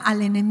guerra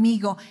al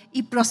enemigo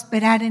y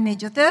prosperar en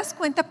ello. ¿Te das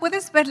cuenta?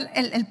 Puedes ver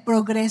el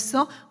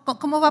progreso,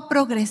 cómo va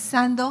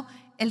progresando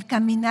el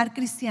caminar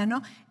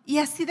cristiano. Y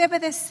así debe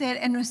de ser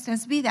en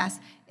nuestras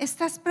vidas.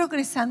 Estás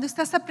progresando,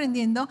 estás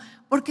aprendiendo,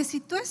 porque si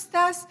tú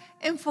estás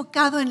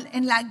enfocado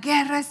en la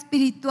guerra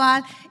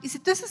espiritual y si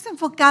tú estás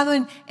enfocado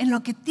en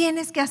lo que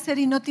tienes que hacer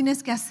y no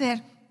tienes que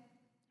hacer,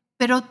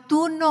 pero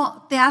tú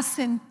no te has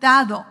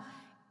sentado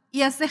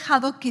y has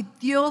dejado que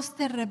Dios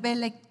te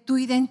revele tu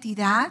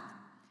identidad,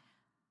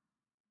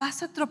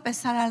 vas a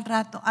tropezar al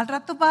rato. Al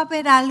rato va a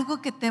haber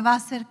algo que te va a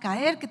hacer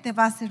caer, que te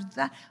va a hacer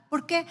dudar.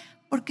 ¿Por qué?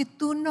 Porque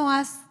tú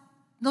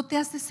no te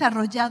has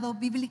desarrollado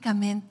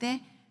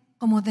bíblicamente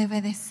como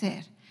debe de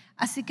ser.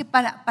 Así que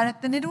para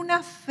tener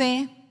una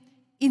fe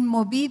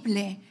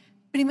inmovible,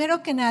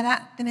 primero que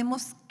nada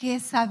tenemos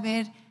que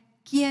saber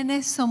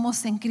quiénes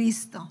somos en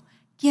Cristo.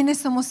 ¿Quiénes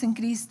somos en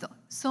Cristo?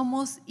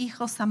 Somos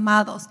hijos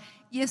amados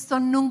y esto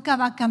nunca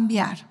va a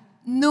cambiar,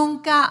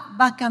 nunca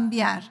va a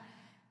cambiar.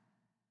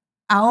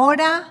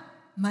 Ahora,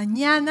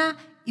 mañana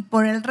y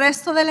por el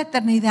resto de la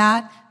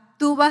eternidad,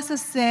 tú vas a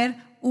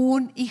ser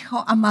un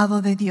hijo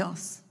amado de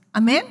Dios.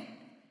 Amén.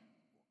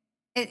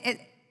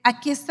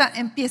 Aquí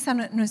empieza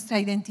nuestra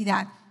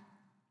identidad.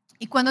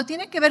 Y cuando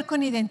tiene que ver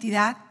con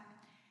identidad,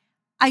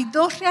 hay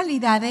dos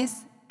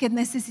realidades que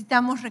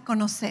necesitamos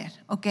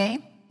reconocer, ¿ok?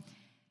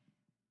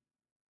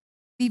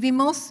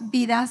 Vivimos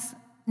vidas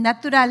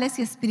naturales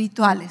y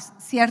espirituales,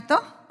 ¿cierto?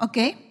 ¿Ok?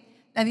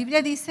 La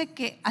Biblia dice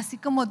que así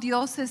como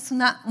Dios es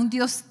un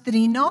Dios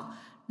trino,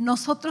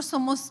 nosotros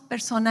somos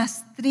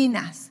personas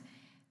trinas.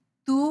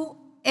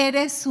 Tú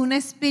eres un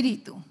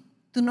espíritu.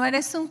 Tú no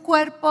eres un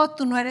cuerpo,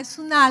 tú no eres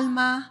un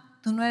alma,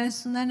 tú no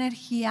eres una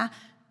energía,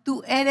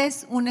 tú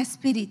eres un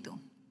espíritu.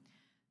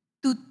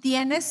 Tú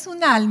tienes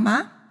un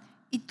alma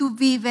y tú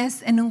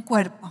vives en un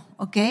cuerpo,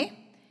 ¿ok?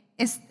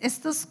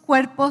 Estos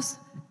cuerpos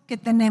que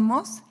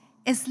tenemos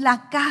es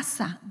la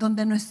casa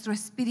donde nuestro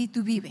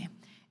espíritu vive.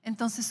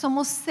 Entonces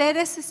somos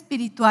seres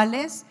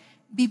espirituales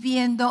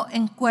viviendo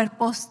en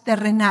cuerpos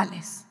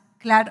terrenales.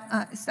 ¿Claro?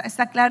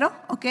 ¿Está claro?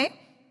 ¿Ok?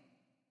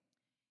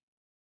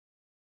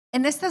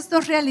 En estas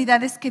dos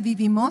realidades que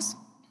vivimos,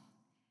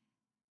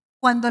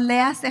 cuando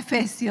leas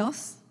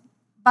Efesios,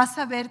 vas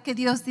a ver que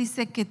Dios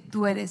dice que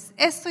tú eres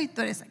esto y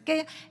tú eres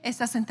aquello,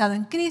 estás sentado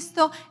en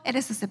Cristo,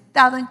 eres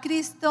aceptado en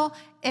Cristo,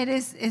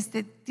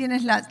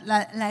 tienes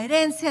la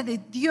herencia de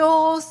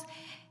Dios.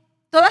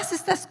 Todas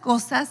estas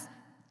cosas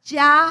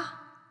ya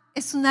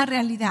es una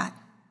realidad,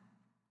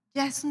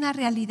 ya es una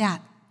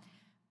realidad.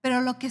 Pero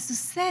lo que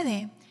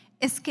sucede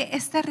es que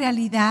esta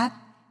realidad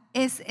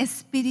es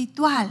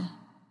espiritual.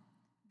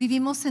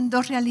 Vivimos en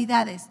dos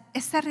realidades.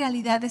 Esta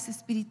realidad es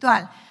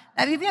espiritual.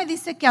 La Biblia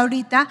dice que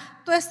ahorita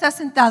tú estás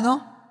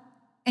sentado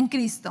en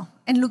Cristo,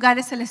 en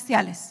lugares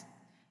celestiales.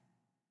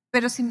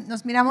 Pero si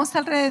nos miramos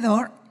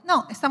alrededor,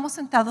 no, estamos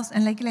sentados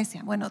en la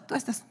iglesia. Bueno, tú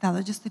estás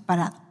sentado, yo estoy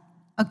parado.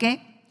 ¿Ok?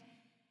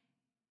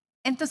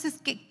 Entonces,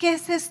 ¿qué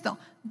es esto?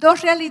 Dos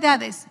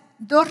realidades,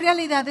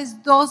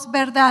 dos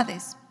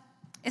verdades.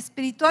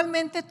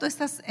 Espiritualmente tú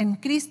estás en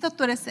Cristo,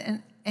 tú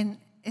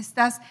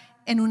estás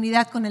en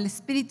unidad con el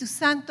Espíritu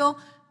Santo,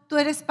 tú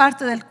eres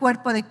parte del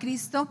cuerpo de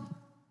Cristo,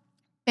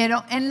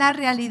 pero en la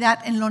realidad,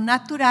 en lo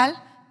natural,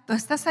 tú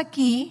estás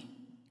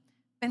aquí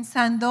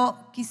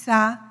pensando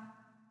quizá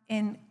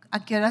en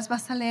 ¿a qué horas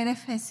vas a leer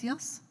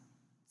Efesios?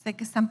 Sé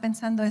que están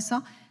pensando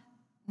eso.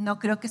 No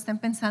creo que estén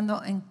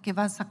pensando en qué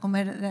vas a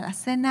comer de la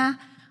cena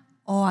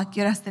o a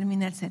qué horas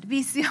termina el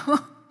servicio.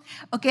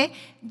 ¿Ok?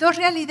 Dos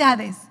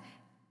realidades,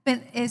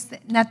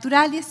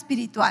 natural y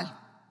espiritual.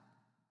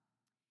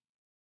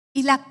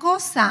 Y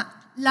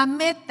la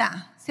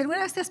meta, si alguna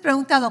vez te has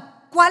preguntado,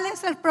 ¿cuál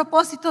es el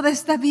propósito de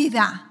esta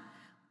vida?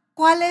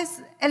 ¿Cuál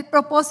es el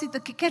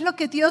propósito? ¿Qué es lo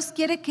que Dios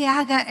quiere que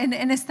haga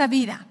en esta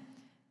vida?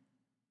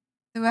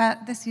 Te voy a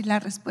decir la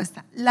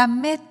respuesta. La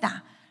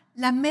meta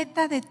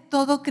de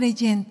todo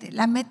creyente,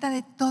 la meta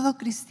de todo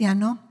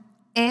cristiano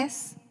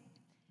es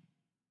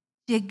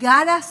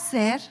llegar a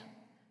ser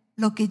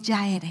lo que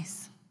ya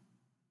eres.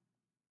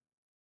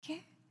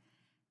 ¿Qué?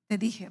 Te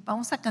dije,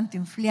 vamos a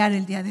cantinflear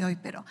el día de hoy,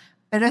 pero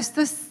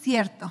esto es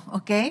cierto,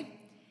 ¿ok?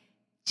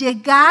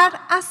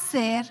 Llegar a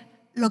ser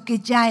lo que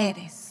ya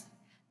eres.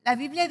 La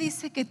Biblia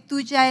dice que tú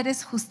ya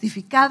eres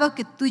justificado,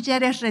 que tú ya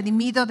eres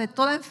redimido de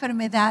toda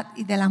enfermedad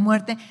y de la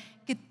muerte,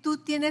 que tú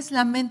tienes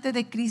la mente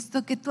de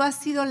Cristo, que tú has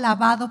sido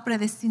lavado,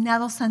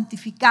 predestinado,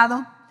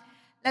 santificado.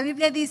 La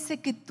Biblia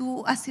dice que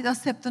tú has sido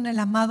acepto en el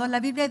amado. La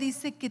Biblia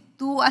dice que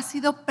tú has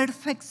sido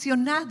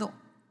perfeccionado.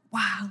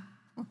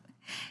 ¡Wow!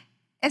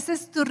 Esa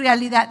es tu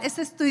realidad,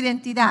 esa es tu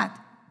identidad.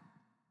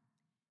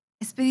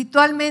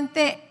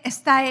 Espiritualmente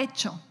está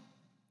hecho,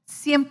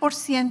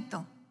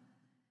 100%.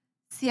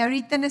 Si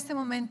ahorita en este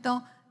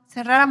momento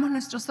cerráramos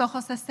nuestros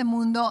ojos a este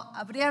mundo,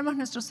 abriéramos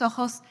nuestros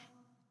ojos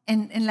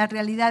en la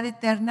realidad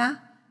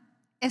eterna,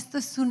 esto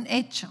es un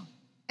hecho,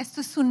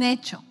 esto es un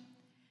hecho.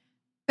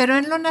 Pero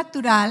en lo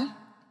natural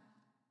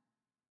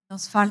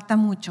nos falta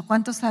mucho.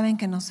 ¿Cuántos saben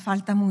que nos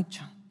falta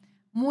mucho?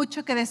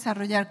 Mucho que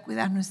desarrollar,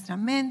 cuidar nuestra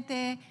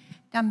mente,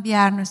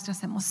 cambiar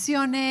nuestras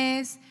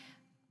emociones,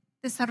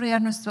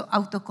 desarrollar nuestro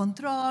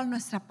autocontrol,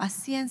 nuestra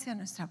paciencia,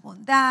 nuestra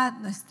bondad,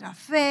 nuestra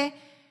fe.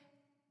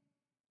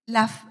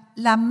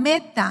 La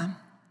meta,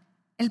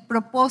 el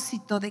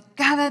propósito de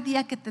cada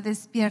día que te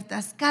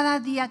despiertas, cada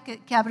día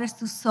que abres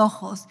tus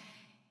ojos,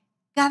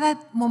 cada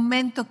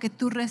momento que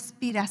tú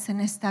respiras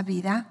en esta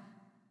vida,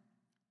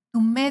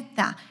 tu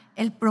meta,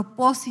 el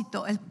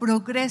propósito, el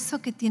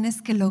progreso que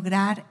tienes que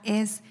lograr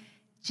es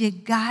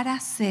llegar a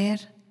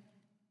ser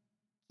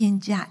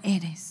quien ya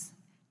eres.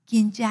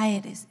 Quien ya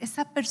eres.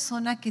 Esa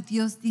persona que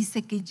Dios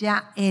dice que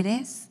ya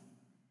eres,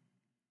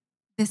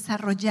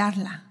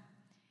 desarrollarla.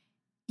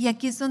 Y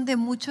aquí es donde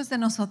muchos de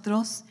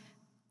nosotros,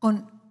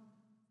 con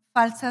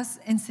falsas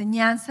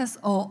enseñanzas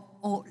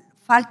o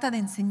falta de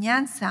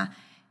enseñanza,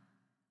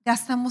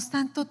 gastamos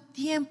tanto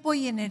tiempo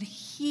y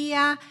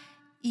energía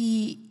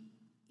y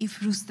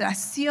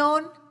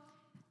frustración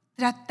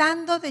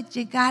tratando de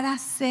llegar a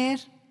ser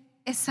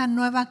esa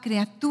nueva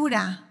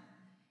criatura.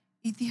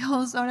 Y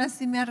Dios, ahora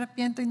sí me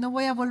arrepiento y no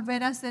voy a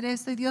volver a hacer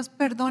esto. Y Dios,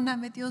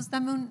 perdóname. Dios,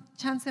 dame un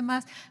chance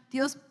más.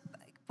 Dios,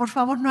 por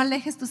favor, no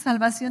alejes tu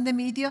salvación de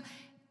mí. Dios,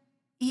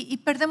 y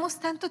perdemos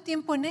tanto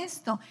tiempo en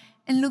esto,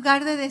 en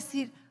lugar de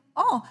decir,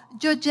 oh,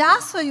 yo ya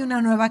soy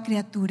una nueva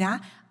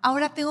criatura.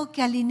 Ahora tengo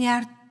que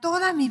alinear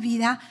toda mi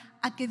vida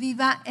a que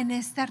viva en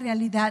esta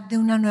realidad de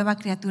una nueva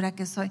criatura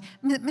que soy.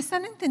 ¿Me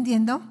están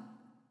entendiendo?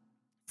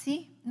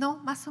 ¿Sí? ¿No?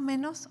 ¿Más o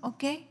menos?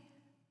 ¿Ok?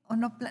 ¿O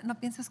no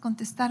piensas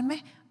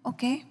contestarme?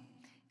 ¿Ok?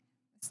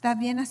 ¿Está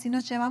bien? ¿Así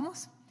nos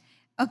llevamos?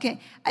 Ok.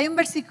 Hay un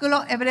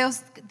versículo,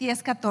 Hebreos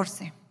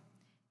 10:14.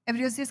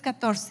 Hebreos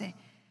 10:14.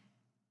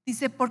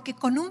 Dice, porque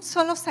con un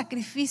solo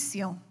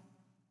sacrificio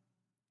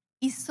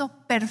hizo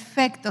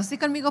perfectos. Sí,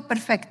 conmigo,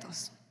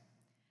 perfectos.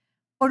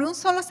 Por un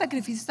solo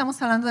sacrificio,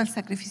 estamos hablando del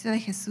sacrificio de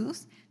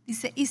Jesús.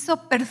 Dice,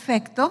 hizo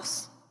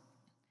perfectos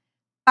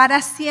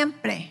para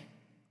siempre,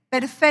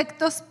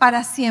 perfectos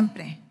para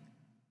siempre,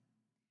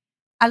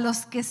 a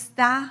los que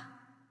está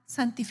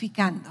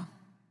santificando.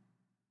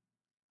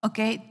 ¿Ok?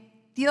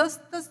 Dios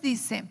nos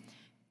dice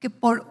que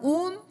por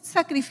un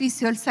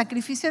sacrificio, el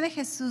sacrificio de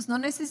Jesús, no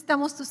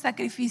necesitamos tus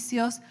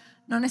sacrificios,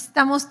 no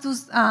necesitamos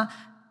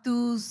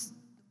tus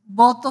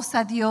votos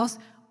a Dios,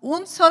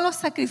 un solo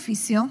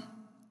sacrificio,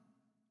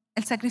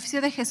 el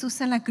sacrificio de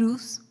Jesús en la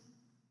cruz,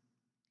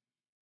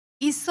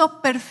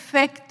 hizo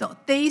perfecto,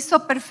 te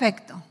hizo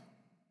perfecto,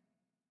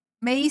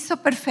 me hizo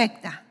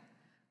perfecta.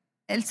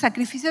 El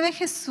sacrificio de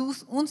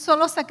Jesús, un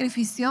solo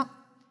sacrificio,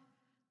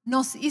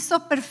 nos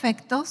hizo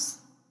perfectos,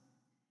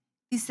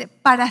 dice,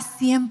 para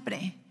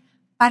siempre,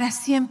 para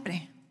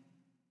siempre.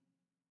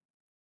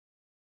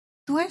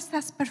 Tú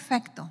estás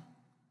perfecto.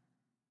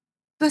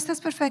 Tú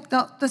estás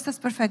perfecto, tú estás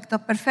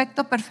perfecto,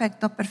 perfecto,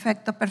 perfecto,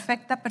 perfecto,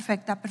 perfecta,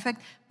 perfecta,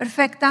 perfecta,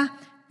 perfecta,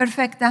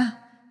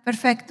 perfecta,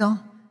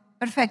 perfecto,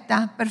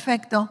 perfecta,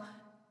 perfecto,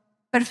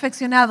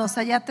 perfeccionados,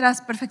 allá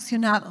atrás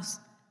perfeccionados,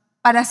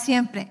 para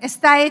siempre.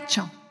 Está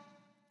hecho,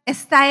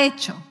 está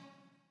hecho,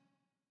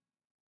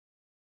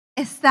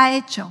 está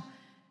hecho.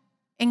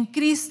 En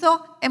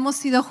Cristo hemos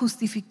sido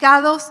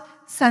justificados,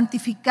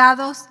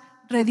 santificados,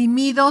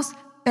 redimidos,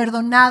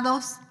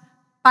 perdonados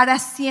para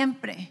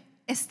siempre.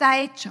 Está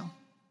hecho.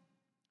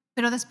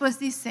 Pero después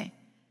dice,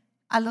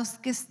 a los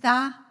que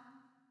está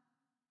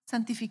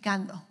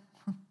santificando.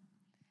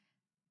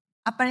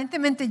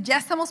 Aparentemente ya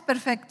estamos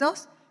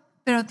perfectos,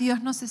 pero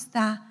Dios nos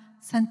está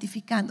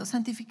santificando.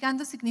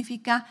 Santificando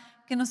significa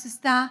que nos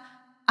está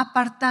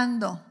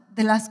apartando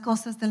de las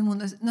cosas del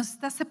mundo, nos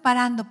está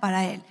separando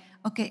para Él.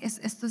 Ok,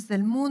 esto es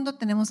del mundo,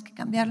 tenemos que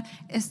cambiar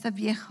esta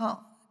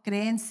vieja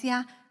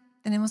creencia,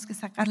 tenemos que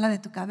sacarla de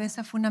tu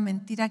cabeza, fue una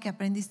mentira que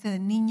aprendiste de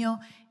niño.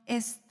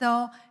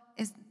 Esto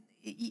es,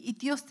 y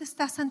Dios te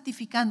está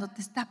santificando,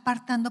 te está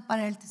apartando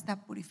para Él, te está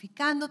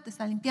purificando, te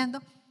está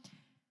limpiando.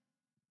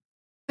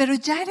 Pero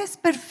ya eres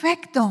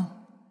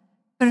perfecto,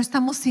 pero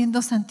estamos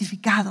siendo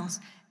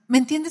santificados. ¿Me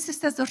entiendes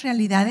estas dos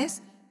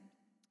realidades?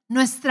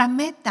 Nuestra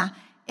meta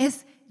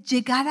es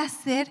llegar a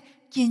ser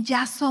quien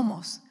ya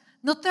somos.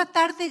 No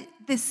tratar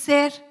de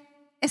ser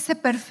ese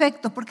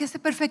perfecto, porque ese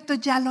perfecto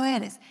ya lo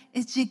eres.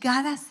 Es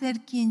llegar a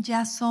ser quien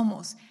ya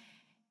somos.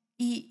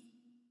 Y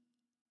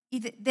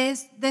de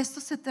esto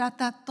se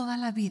trata toda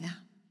la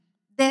vida.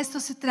 De esto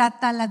se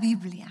trata la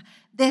Biblia.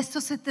 De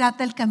esto se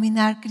trata el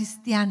caminar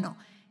cristiano.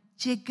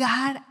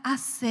 Llegar a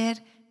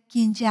ser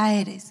quien ya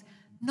eres.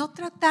 No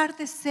tratar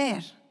de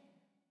ser,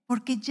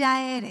 porque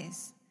ya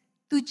eres.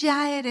 Tú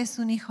ya eres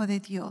un hijo de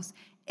Dios.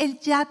 Él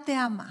ya te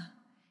ama.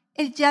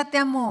 Él ya te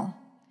amó.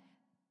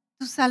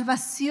 Tu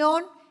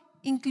salvación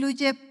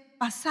incluye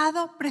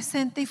pasado,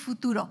 presente y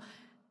futuro.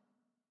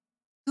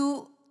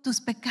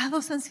 Tus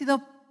pecados han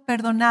sido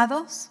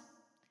perdonados.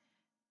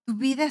 Tu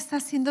vida está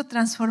siendo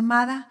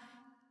transformada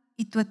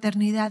y tu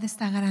eternidad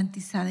está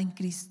garantizada en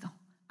Cristo.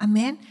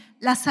 Amén.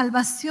 La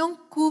salvación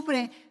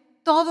cubre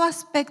todo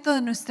aspecto de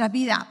nuestra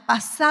vida,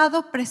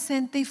 pasado,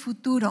 presente y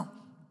futuro.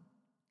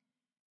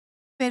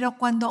 Pero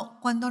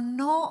cuando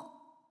no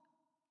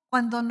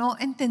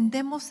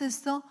entendemos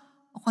esto,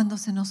 o cuando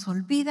se nos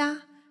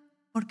olvida,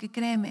 porque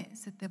créeme,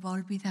 se te va a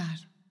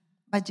olvidar.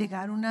 Va a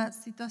llegar una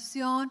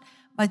situación,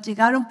 va a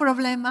llegar un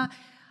problema,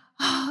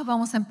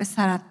 vamos a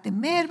empezar a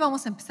temer,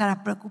 vamos a empezar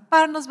a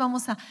preocuparnos,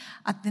 vamos a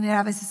tener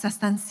a veces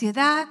hasta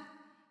ansiedad.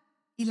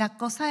 Y la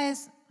cosa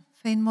es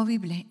fe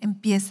inmovible.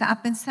 Empieza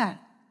a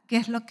pensar, ¿qué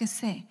es lo que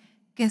sé?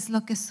 ¿Qué es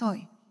lo que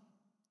soy?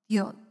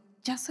 Yo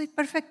ya soy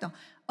perfecto.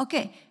 Ok,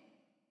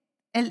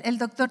 el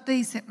doctor te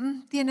dice,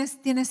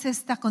 tienes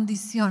esta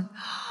condición.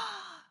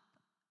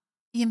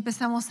 Y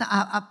empezamos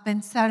a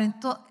pensar en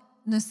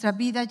nuestra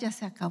vida ya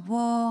se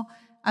acabó,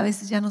 a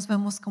veces ya nos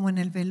vemos como en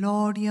el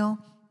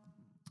velorio,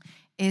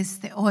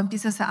 o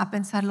empiezas a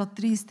pensar lo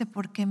triste,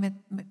 ¿por qué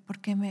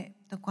me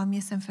tocó a mí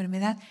esa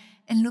enfermedad?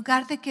 En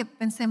lugar de que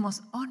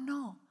pensemos, oh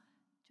no,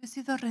 yo he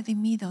sido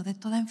redimido de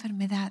toda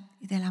enfermedad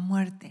y de la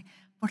muerte,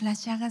 por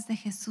las llagas de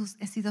Jesús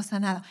he sido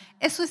sanado.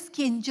 Eso es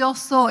quien yo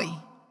soy.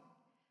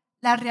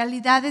 La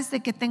realidad es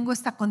de que tengo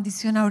esta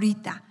condición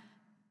ahorita.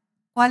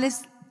 ¿Cuál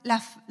es la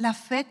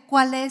fe?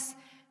 ¿Cuál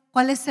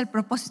es el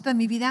propósito de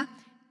mi vida?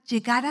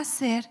 Llegar a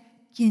ser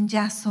quien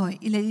ya soy.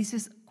 Y le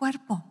dices,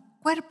 cuerpo,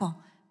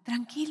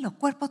 tranquilo,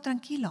 cuerpo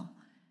tranquilo.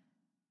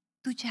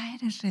 Tú ya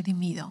eres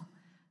redimido.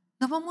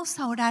 No vamos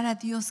a orar a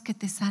Dios que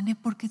te sane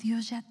porque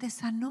Dios ya te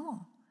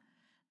sanó.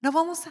 No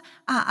vamos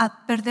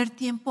a perder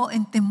tiempo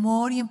en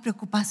temor y en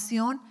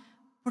preocupación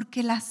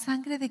porque la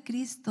sangre de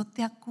Cristo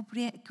te ha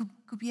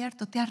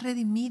cubierto, te ha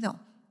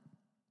redimido.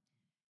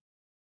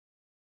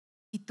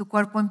 Y tu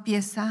cuerpo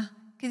empieza,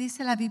 ¿qué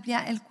dice la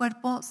Biblia? El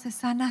cuerpo se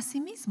sana a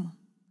sí mismo.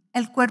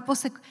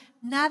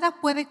 Nada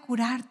puede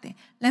curarte.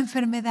 La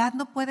enfermedad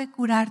no puede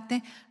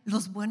curarte.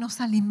 Los buenos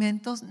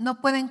alimentos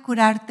no pueden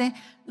curarte.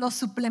 Los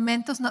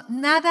suplementos, no,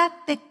 nada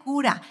te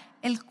cura.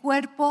 El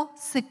cuerpo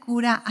se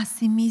cura a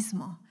sí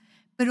mismo.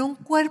 Pero un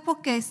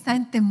cuerpo que está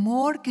en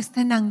temor, que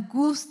está en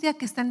angustia,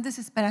 que está en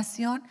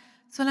desesperación,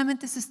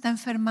 solamente se está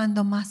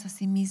enfermando más a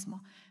sí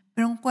mismo.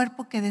 Pero un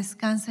cuerpo que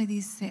descansa y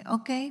dice,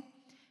 ok,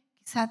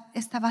 quizá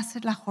esta va a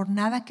ser la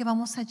jornada que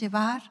vamos a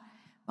llevar.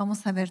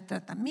 Vamos a ver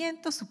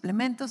tratamientos,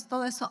 suplementos,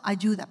 todo eso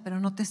ayuda, pero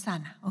no te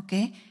sana, ¿ok?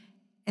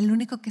 El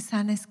único que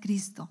sana es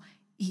Cristo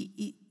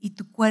y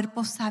tu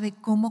cuerpo sabe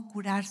cómo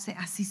curarse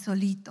así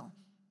solito.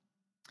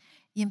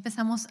 Y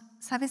empezamos,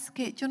 ¿sabes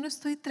qué? Yo no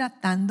estoy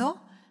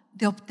tratando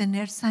de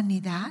obtener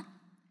sanidad,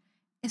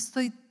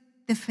 estoy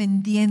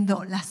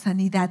defendiendo la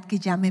sanidad que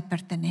ya me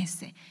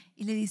pertenece.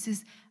 Y le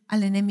dices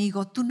al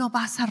enemigo, tú no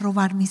vas a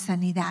robar mi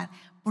sanidad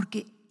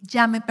porque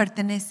ya me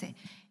pertenece.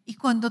 Y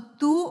cuando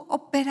tú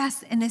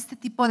operas en este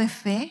tipo de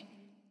fe,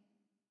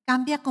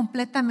 cambia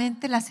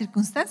completamente la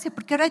circunstancia,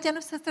 porque ahora ya no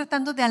estás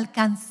tratando de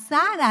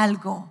alcanzar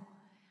algo,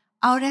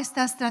 ahora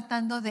estás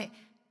tratando de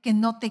que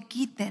no te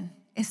quiten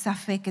esa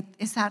fe,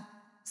 esa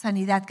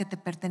sanidad que te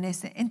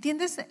pertenece.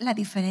 ¿Entiendes la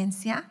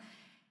diferencia?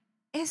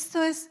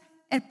 Esto es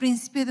el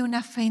principio de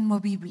una fe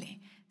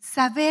inmovible.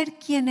 Saber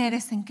quién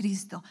eres en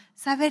Cristo,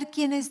 saber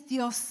quién es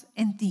Dios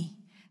en ti,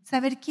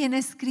 saber quién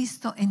es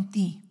Cristo en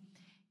ti.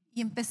 Y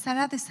empezar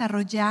a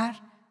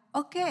desarrollar,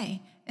 ok,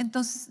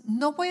 entonces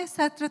no voy a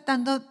estar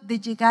tratando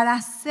de llegar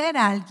a ser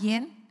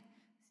alguien,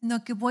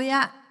 sino que voy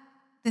a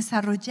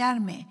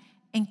desarrollarme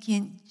en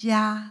quien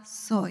ya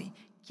soy,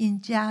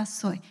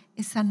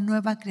 esa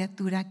nueva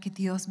criatura que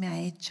Dios me ha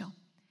hecho,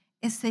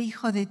 ese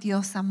hijo de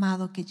Dios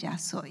amado que ya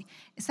soy,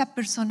 esa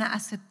persona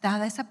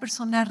aceptada, esa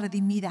persona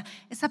redimida,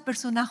 esa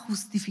persona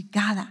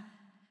justificada.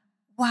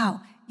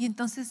 Wow, y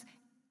entonces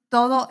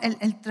todo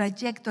el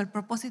trayecto, el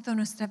propósito de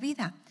nuestra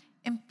vida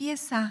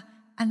empieza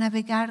a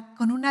navegar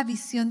con una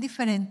visión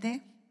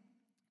diferente,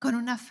 con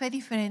una fe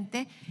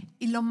diferente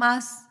y lo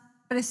más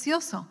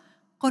precioso,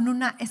 con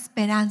una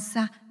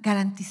esperanza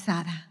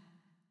garantizada,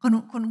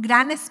 con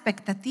gran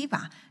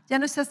expectativa. Ya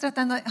no estás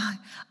tratando de,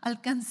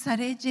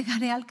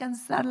 llegaré a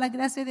alcanzar la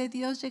gracia de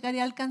Dios,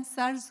 llegaré a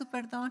alcanzar su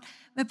perdón,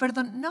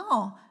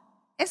 No,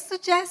 esto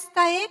ya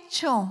está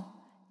hecho,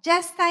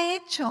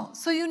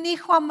 Soy un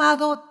hijo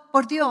amado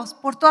por Dios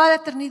por toda la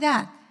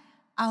eternidad.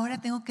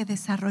 Ahora tengo que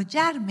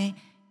desarrollarme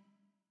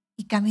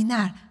y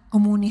caminar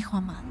como un hijo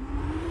amado.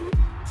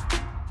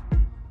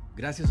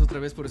 Gracias otra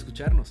vez por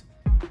escucharnos.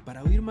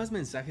 Para oír más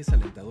mensajes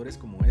alentadores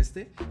como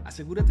este,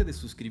 asegúrate de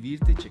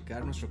suscribirte y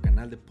checar nuestro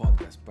canal de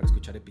podcast para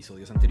escuchar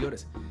episodios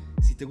anteriores.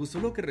 Si te gustó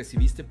lo que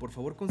recibiste, por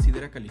favor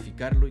considera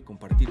calificarlo y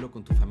compartirlo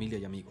con tu familia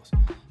y amigos.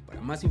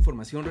 Para más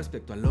información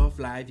respecto a Love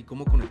Life y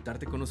cómo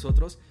conectarte con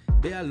nosotros,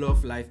 ve a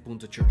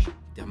lovelife.church.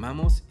 Te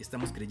amamos y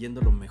estamos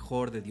creyendo lo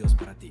mejor de Dios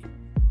para ti.